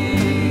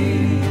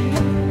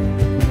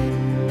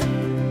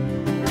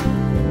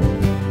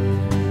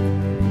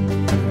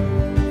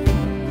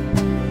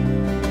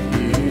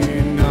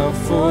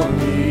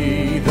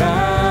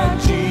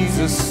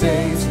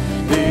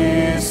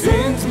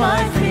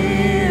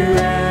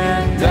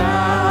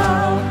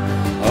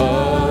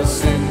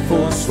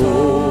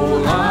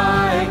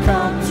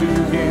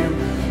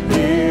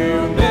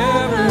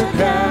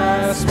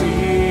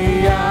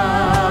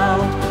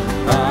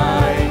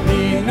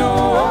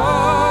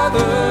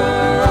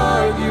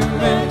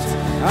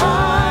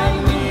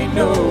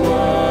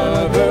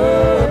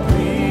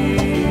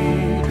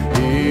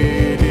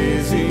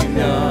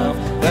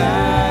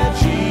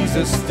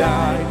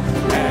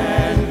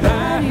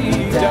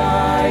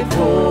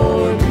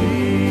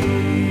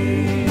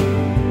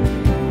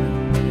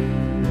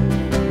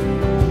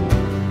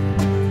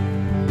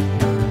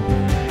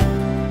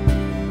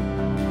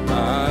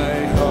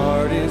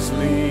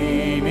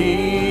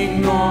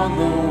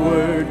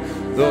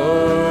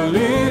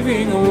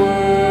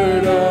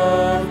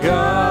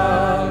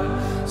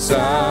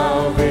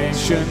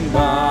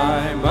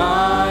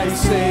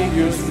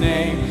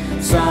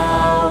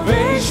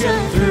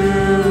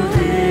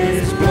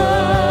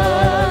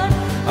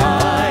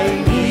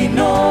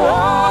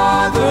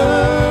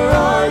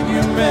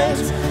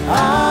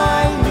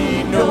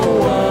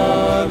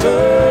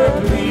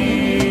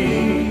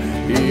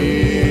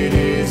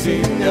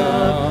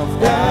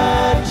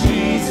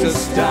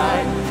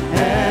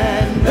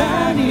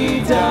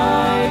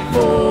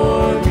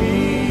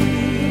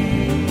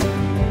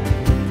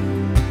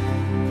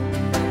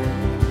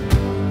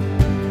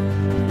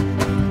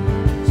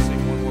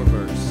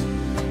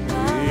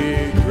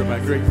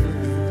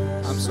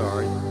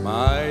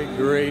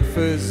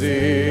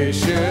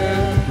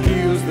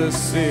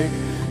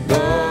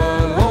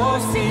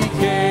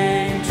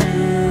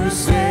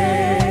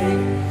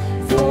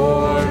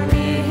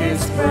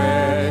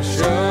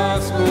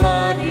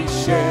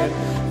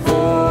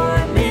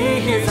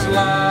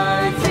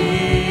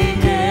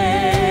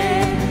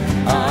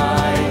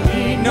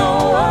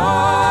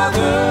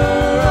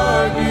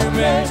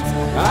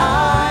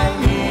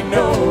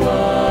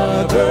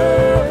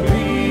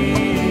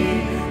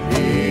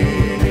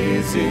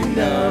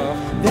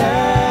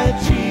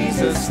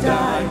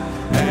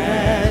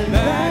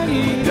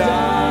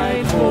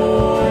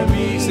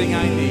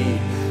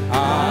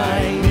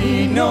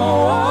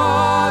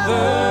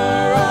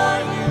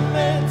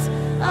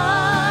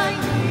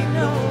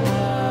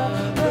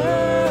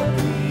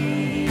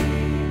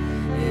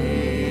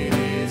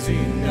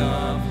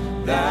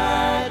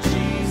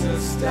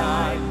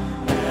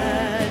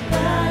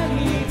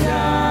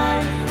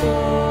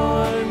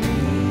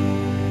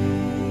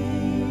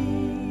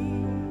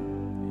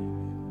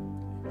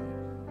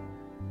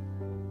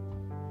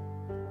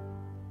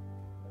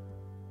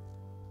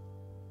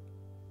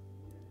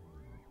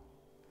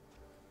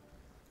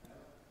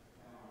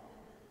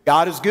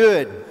 God is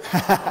good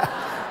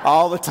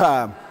all the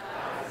time.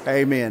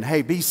 Amen.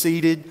 Hey, be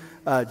seated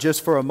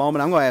just for a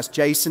moment. I'm going to ask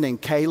Jason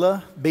and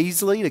Kayla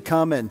Beasley to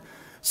come and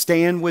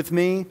stand with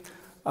me.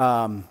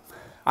 I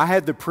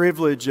had the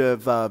privilege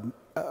of doing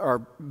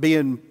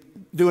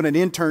an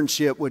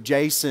internship with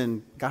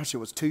Jason. Gosh, it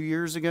was 2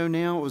 years ago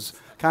now. It was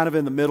kind of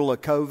in the middle of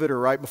COVID or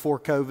right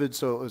before COVID,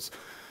 so it was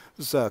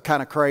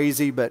kind of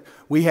crazy, but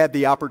we had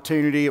the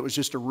opportunity. It was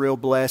just a real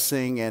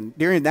blessing. And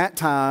during that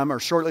time, or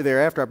shortly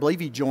thereafter, I believe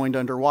he joined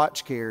under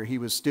Watch Care. He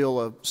was still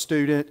a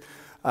student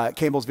at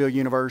Campbellsville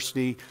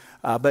University.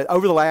 But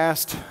over the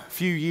last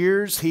few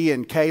years, he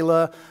and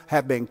Kayla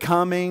have been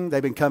coming.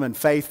 They've been coming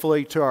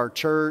faithfully to our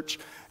church,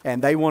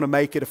 and they want to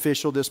make it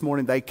official this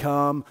morning. They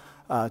come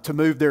to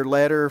move their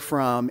letter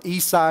from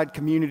Eastside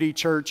Community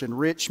Church in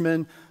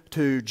Richmond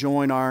to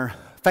join our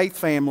faith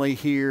family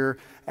here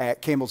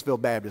at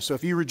Campbellsville Baptist. So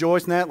if you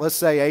rejoice in that, let's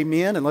say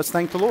amen and let's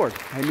thank the Lord.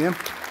 Amen.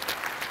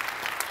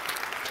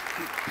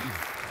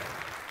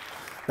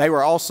 They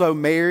were also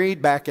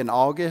married back in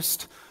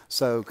August,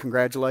 so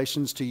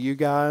congratulations to you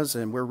guys,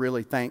 and we're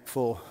really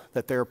thankful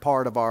that they're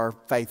part of our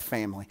faith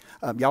family.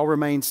 Y'all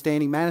remain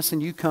standing. Madison,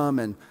 you come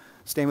and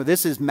stand with.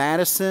 This is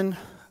Madison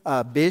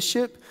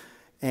Bishop,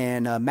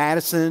 and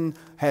Madison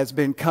has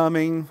been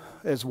coming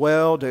as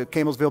well to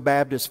Campbellsville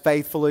Baptist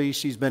faithfully.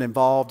 She's been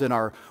involved in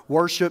our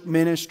worship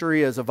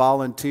ministry as a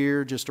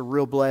volunteer, just a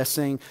real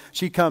blessing.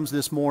 She comes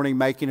this morning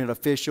making it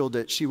official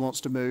that she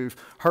wants to move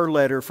her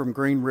letter from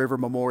Green River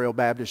Memorial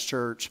Baptist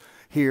Church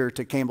here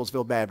to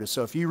Campbellsville Baptist.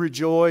 So if you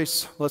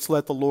rejoice, let's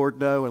let the Lord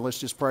know and let's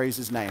just praise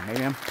His name.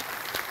 Amen.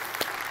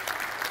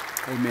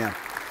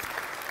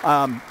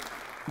 Amen.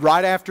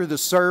 Right after the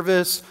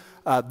service,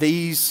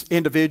 these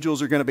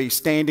individuals are going to be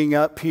standing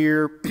up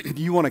here.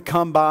 You want to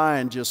come by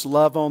and just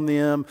love on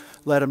them,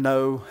 let them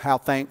know how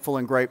thankful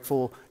and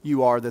grateful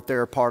you are that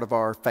they're a part of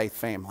our faith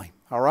family.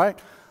 All right?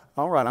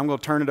 All right, I'm going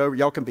to turn it over.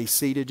 Y'all can be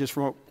seated.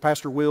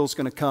 Pastor Will's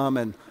going to come,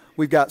 and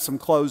we've got some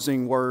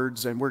closing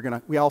words, and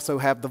we also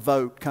have the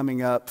vote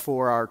coming up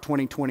for our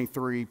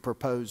 2023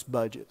 proposed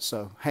budget.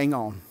 So hang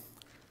on.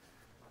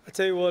 I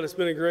tell you what, it's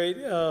been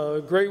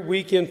a great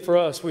weekend for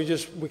us. We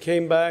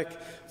came back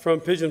from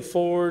Pigeon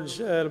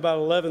Forge at about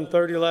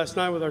 11:30 last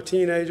night with our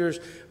teenagers.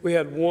 We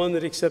had one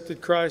that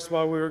accepted Christ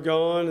while we were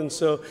gone, and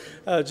so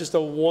just a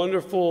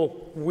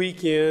wonderful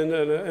weekend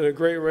and a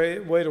great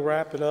way to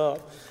wrap it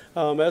up.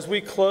 As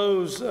we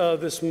close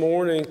this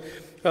morning,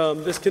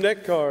 this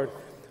Connect card.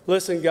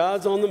 Listen,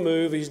 God's on the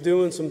move. He's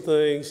doing some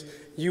things.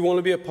 You want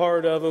to be a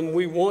part of them.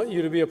 We want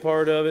you to be a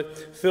part of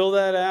it. Fill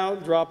that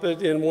out. Drop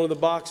it in one of the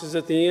boxes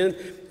at the end.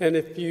 And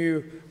if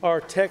you are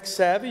tech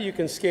savvy, you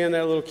can scan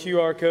that little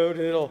QR code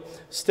and it'll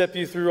step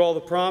you through all the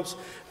prompts.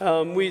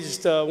 We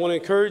just want to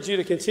encourage you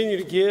to continue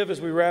to give as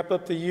we wrap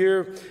up the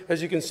year.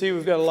 As you can see,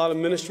 we've got a lot of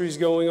ministries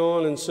going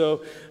on. And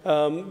so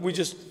we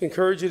just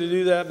encourage you to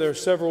do that. There are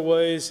several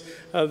ways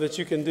that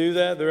you can do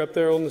that. They're up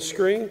there on the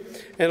screen.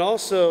 And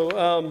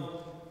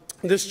also,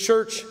 this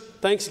church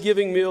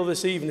Thanksgiving meal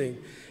this evening.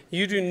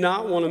 You do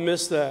not want to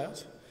miss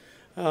that.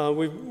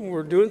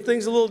 We're doing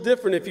things a little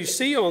different. If you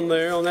see on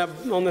there,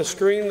 on the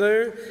screen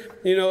there,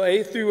 you know,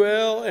 A through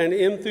L and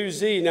M through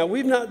Z. Now,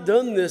 we've not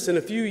done this in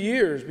a few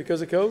years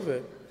because of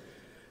COVID.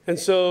 And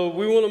so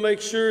we want to make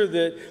sure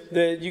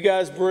that you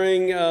guys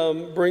bring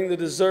the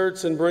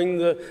desserts and bring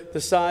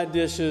the side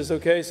dishes,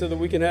 okay, so that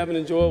we can have an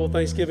enjoyable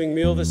Thanksgiving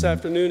meal this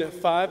afternoon at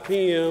 5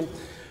 p.m.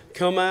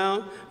 Come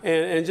out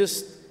and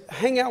just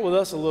hang out with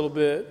us a little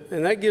bit,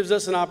 and that gives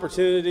us an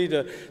opportunity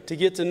to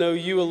get to know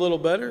you a little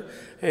better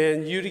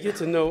and you to get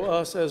to know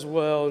us as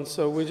well. And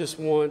so we just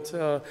want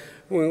to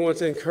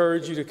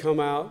encourage you to come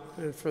out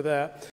for that.